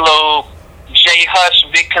Snow Globe, J Hush,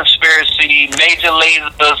 Big Conspiracy, Major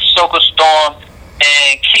Lazer, Soca Storm,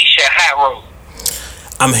 and Keisha Harrow.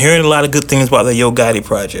 I'm hearing a lot of good things about the Yo Gotti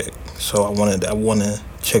project, so I want to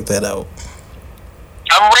check that out.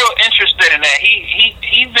 I'm real interested in that.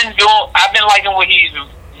 He's been doing. I've been liking what he's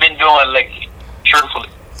been doing lately. Truthfully.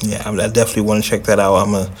 Yeah, I definitely want to check that out.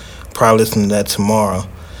 I'm gonna probably listen to that tomorrow.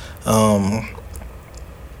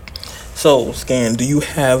 So, Scan, do you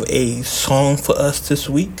have a song for us this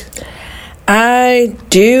week? I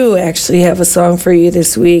do actually have a song for you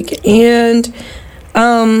this week, and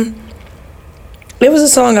it was a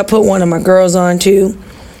song I put one of my girls on too.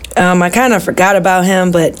 I kind of forgot about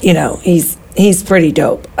him, but you know he's pretty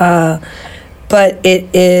dope. But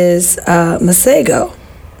it is Masego.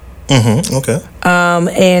 Okay.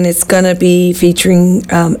 And it's gonna be featuring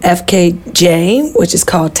FKJ, which is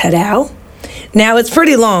called Tadao. Now it's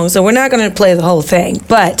pretty long, so we're not gonna play the whole thing,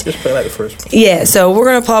 but just play like the first one. Yeah, so we're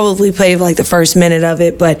gonna probably play like the first minute of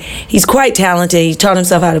it, but he's quite talented. He taught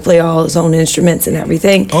himself how to play all his own instruments and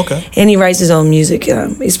everything. Okay. And he writes his own music.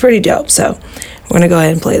 He's pretty dope. So we're gonna go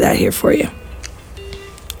ahead and play that here for you.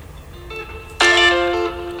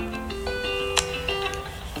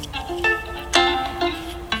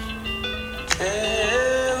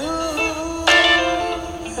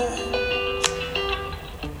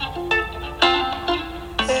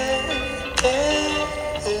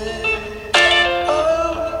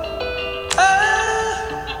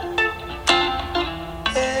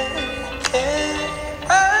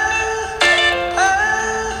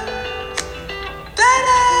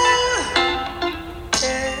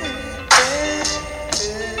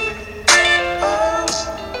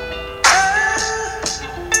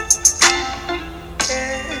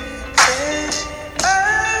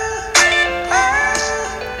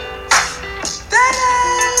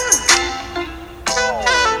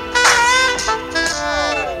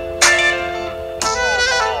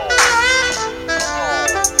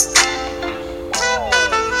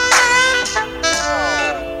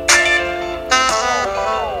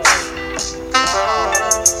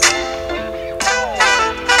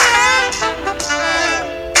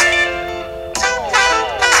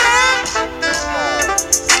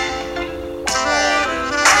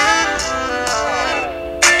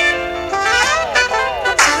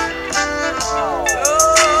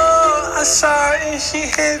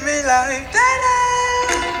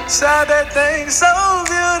 Saw that thing so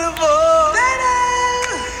beautiful.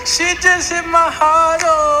 She just hit my heart,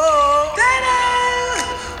 oh.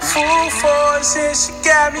 Full force, and she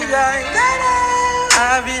got me like.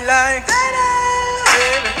 I be like, baby,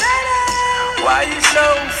 why you so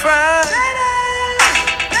fine?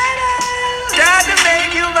 Got to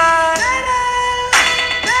make you mine.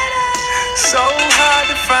 So hard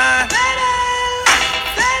to find.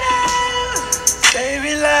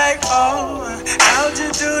 Baby, like, oh, how'd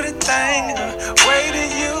you do the thing? The way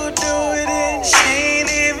that you do it, and she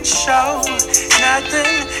ain't even show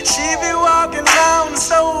nothing. She be walking around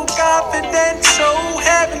so confident, so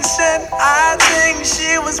heaven sent. I think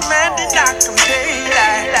she was meant to knock them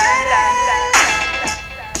daylight.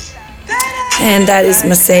 And that is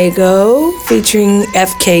Masego featuring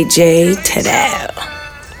FKJ Tadao.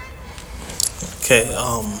 Okay,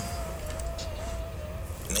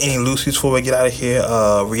 any Lucy's before we get out of here?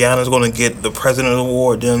 Rihanna's going to get the President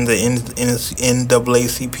Award during the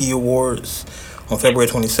NAACP Awards on February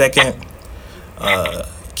 22nd.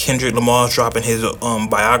 Kendrick Lamar's dropping his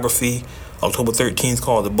biography October 13th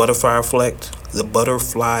called The Butterfly Effect. The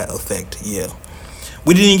Butterfly Effect, yeah.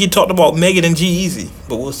 We didn't even get talked about Megan and G-Eazy,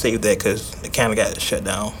 but we'll save that because it kind of got shut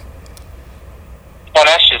down. Oh,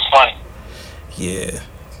 that shit's funny. Yeah,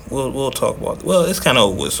 we'll talk about it. Well, it's kind of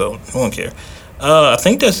over with, so I don't care. I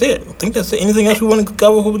think that's it. Anything else we want to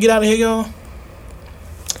cover before we get out of here, y'all?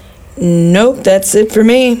 Nope, that's it for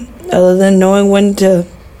me. Other than knowing when to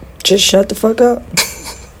just shut the fuck up.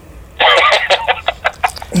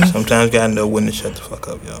 Sometimes you gotta know when to shut the fuck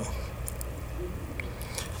up, y'all.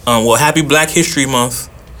 Well, happy Black History Month.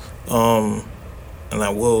 And I'm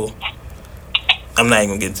not even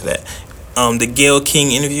gonna get into that. The Gayle King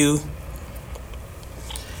interview.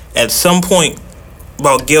 At some point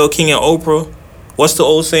about Gayle King and Oprah, what's the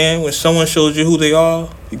old saying? When someone shows you who they are,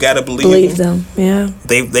 you gotta believe them. Yeah.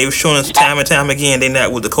 They've shown us time and time again they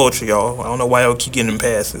not with the culture, y'all. I don't know why y'all keep getting them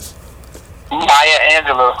passes. Maya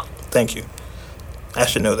Angelou. Thank you. I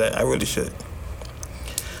should know that. I really should.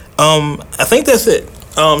 I think that's it.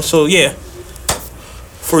 So yeah.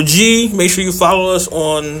 For G, make sure you follow us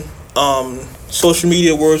on social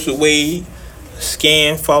media, Words with Wade.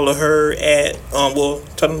 Scan, follow her at well,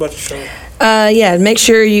 tell them about your show. Yeah, make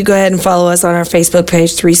sure you go ahead and follow us on our Facebook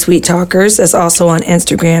page, 3 Sweet Talkers. That's also on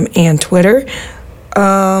Instagram and Twitter.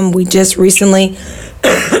 We just recently,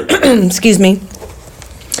 excuse me,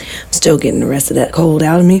 still getting the rest of that cold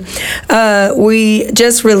out of me. We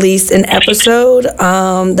just released an episode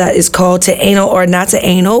that is called To Anal or Not to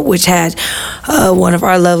Anal, which had one of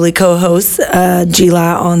our lovely co-hosts,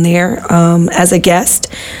 G-La, on there as a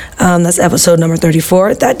guest. That's episode number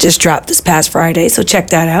 34. That just dropped this past Friday, so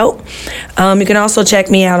check that out. You can also check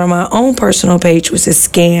me out on my own personal page, which is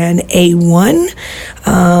Scan A1.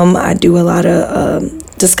 I do a lot of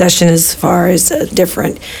discussion as far as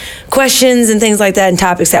different questions and things like that and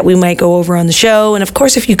topics that we might go over on the show. And of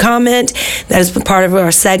course, if you comment, that is part of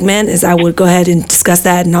our segment, is I would go ahead and discuss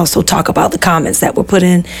that and also talk about the comments that were put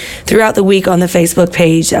in throughout the week on the Facebook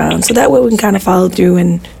page. So that way we can kind of follow through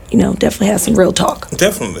and, definitely have some real talk.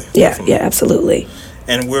 Definitely. Yeah, absolutely.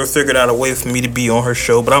 And we'll figure out a way for me to be on her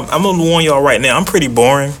show. But I'm going to warn y'all right now, I'm pretty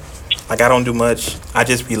boring. Like, I don't do much. I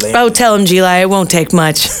just be lame. Oh, tell him, G-La, it won't take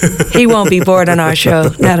much. He won't be bored on our show.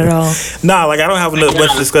 Not at all. Nah, like, I don't have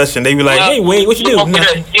much discussion. They be like, hey, wait, what you do? You don't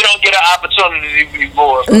get an opportunity to be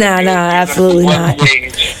bored. No, absolutely not.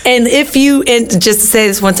 And just to say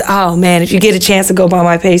this once, oh, man, if you get a chance to go by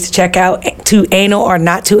my page to check out To Anal or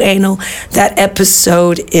Not To Anal, that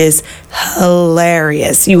episode is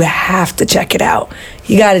hilarious. You have to check it out.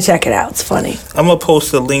 You got to check it out. It's funny. I'm gonna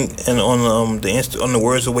post a link on the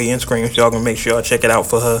Words Away Instagram, so y'all can make sure y'all check it out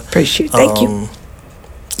for her. Appreciate it. Thank you.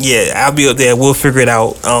 Yeah, I'll be up there. We'll figure it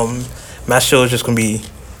out. My show is just gonna be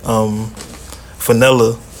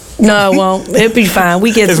vanilla. No, it won't. It'll be fine.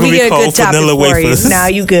 We get a good topic for wafers. you. Nah,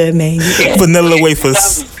 you good, man. You good. Vanilla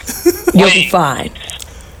wafers. You'll be fine.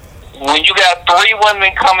 When you got 3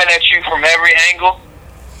 women coming at you from every angle,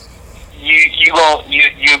 you're gonna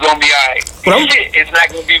be alright. It's not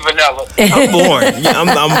gonna be vanilla. I'm boring. Yeah,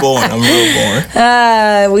 I'm boring. I'm real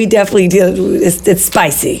boring. We definitely do. It's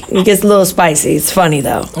spicy. It gets a little spicy. It's funny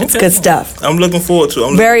though. It's good stuff. I'm looking forward to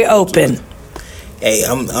it. Very open. Hey,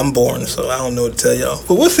 I'm boring, so I don't know what to tell y'all.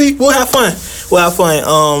 But we'll see. We'll have fun.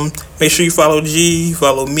 Make sure you follow G,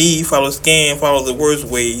 follow me, follow Scan, follow the Words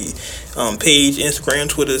Wade page, Instagram,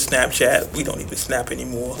 Twitter, Snapchat. We don't even snap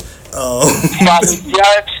anymore.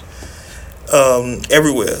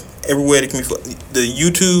 Everywhere they can be, the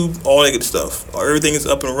YouTube, all that good stuff. Everything is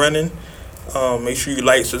up and running. Make sure you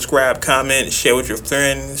like, subscribe, comment, share with your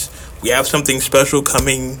friends. We have something special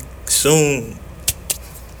coming soon.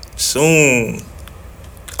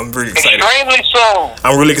 I'm really excited. Extremely soon.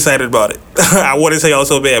 I'm really excited about it. I want to tell y'all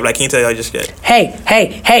so bad, but I can't tell y'all just yet. Hey.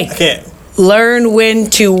 I can't. Learn when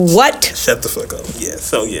to what? Shut the fuck up. Yeah,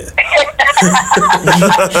 so yeah.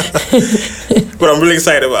 But I'm really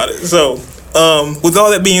excited about it. So, with all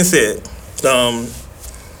that being said,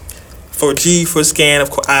 for G, for Scan,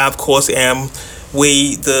 I of course am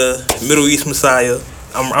Wade, the Middle East Messiah.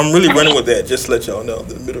 I'm really running with that. Just to let y'all know,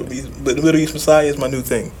 the Middle East Messiah is my new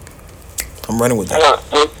thing. I'm running with that.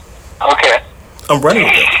 Okay. I'm running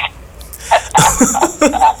with that.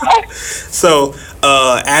 So,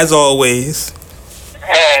 as always,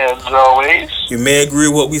 you may agree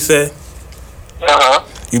with what we said.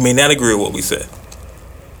 You may not agree with what we said.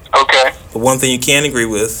 Okay. But one thing you can agree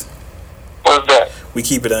with. What's that? We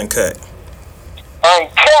keep it uncut.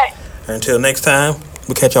 Uncut. Until next time,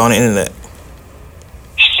 we'll catch you on the internet.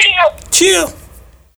 Chill.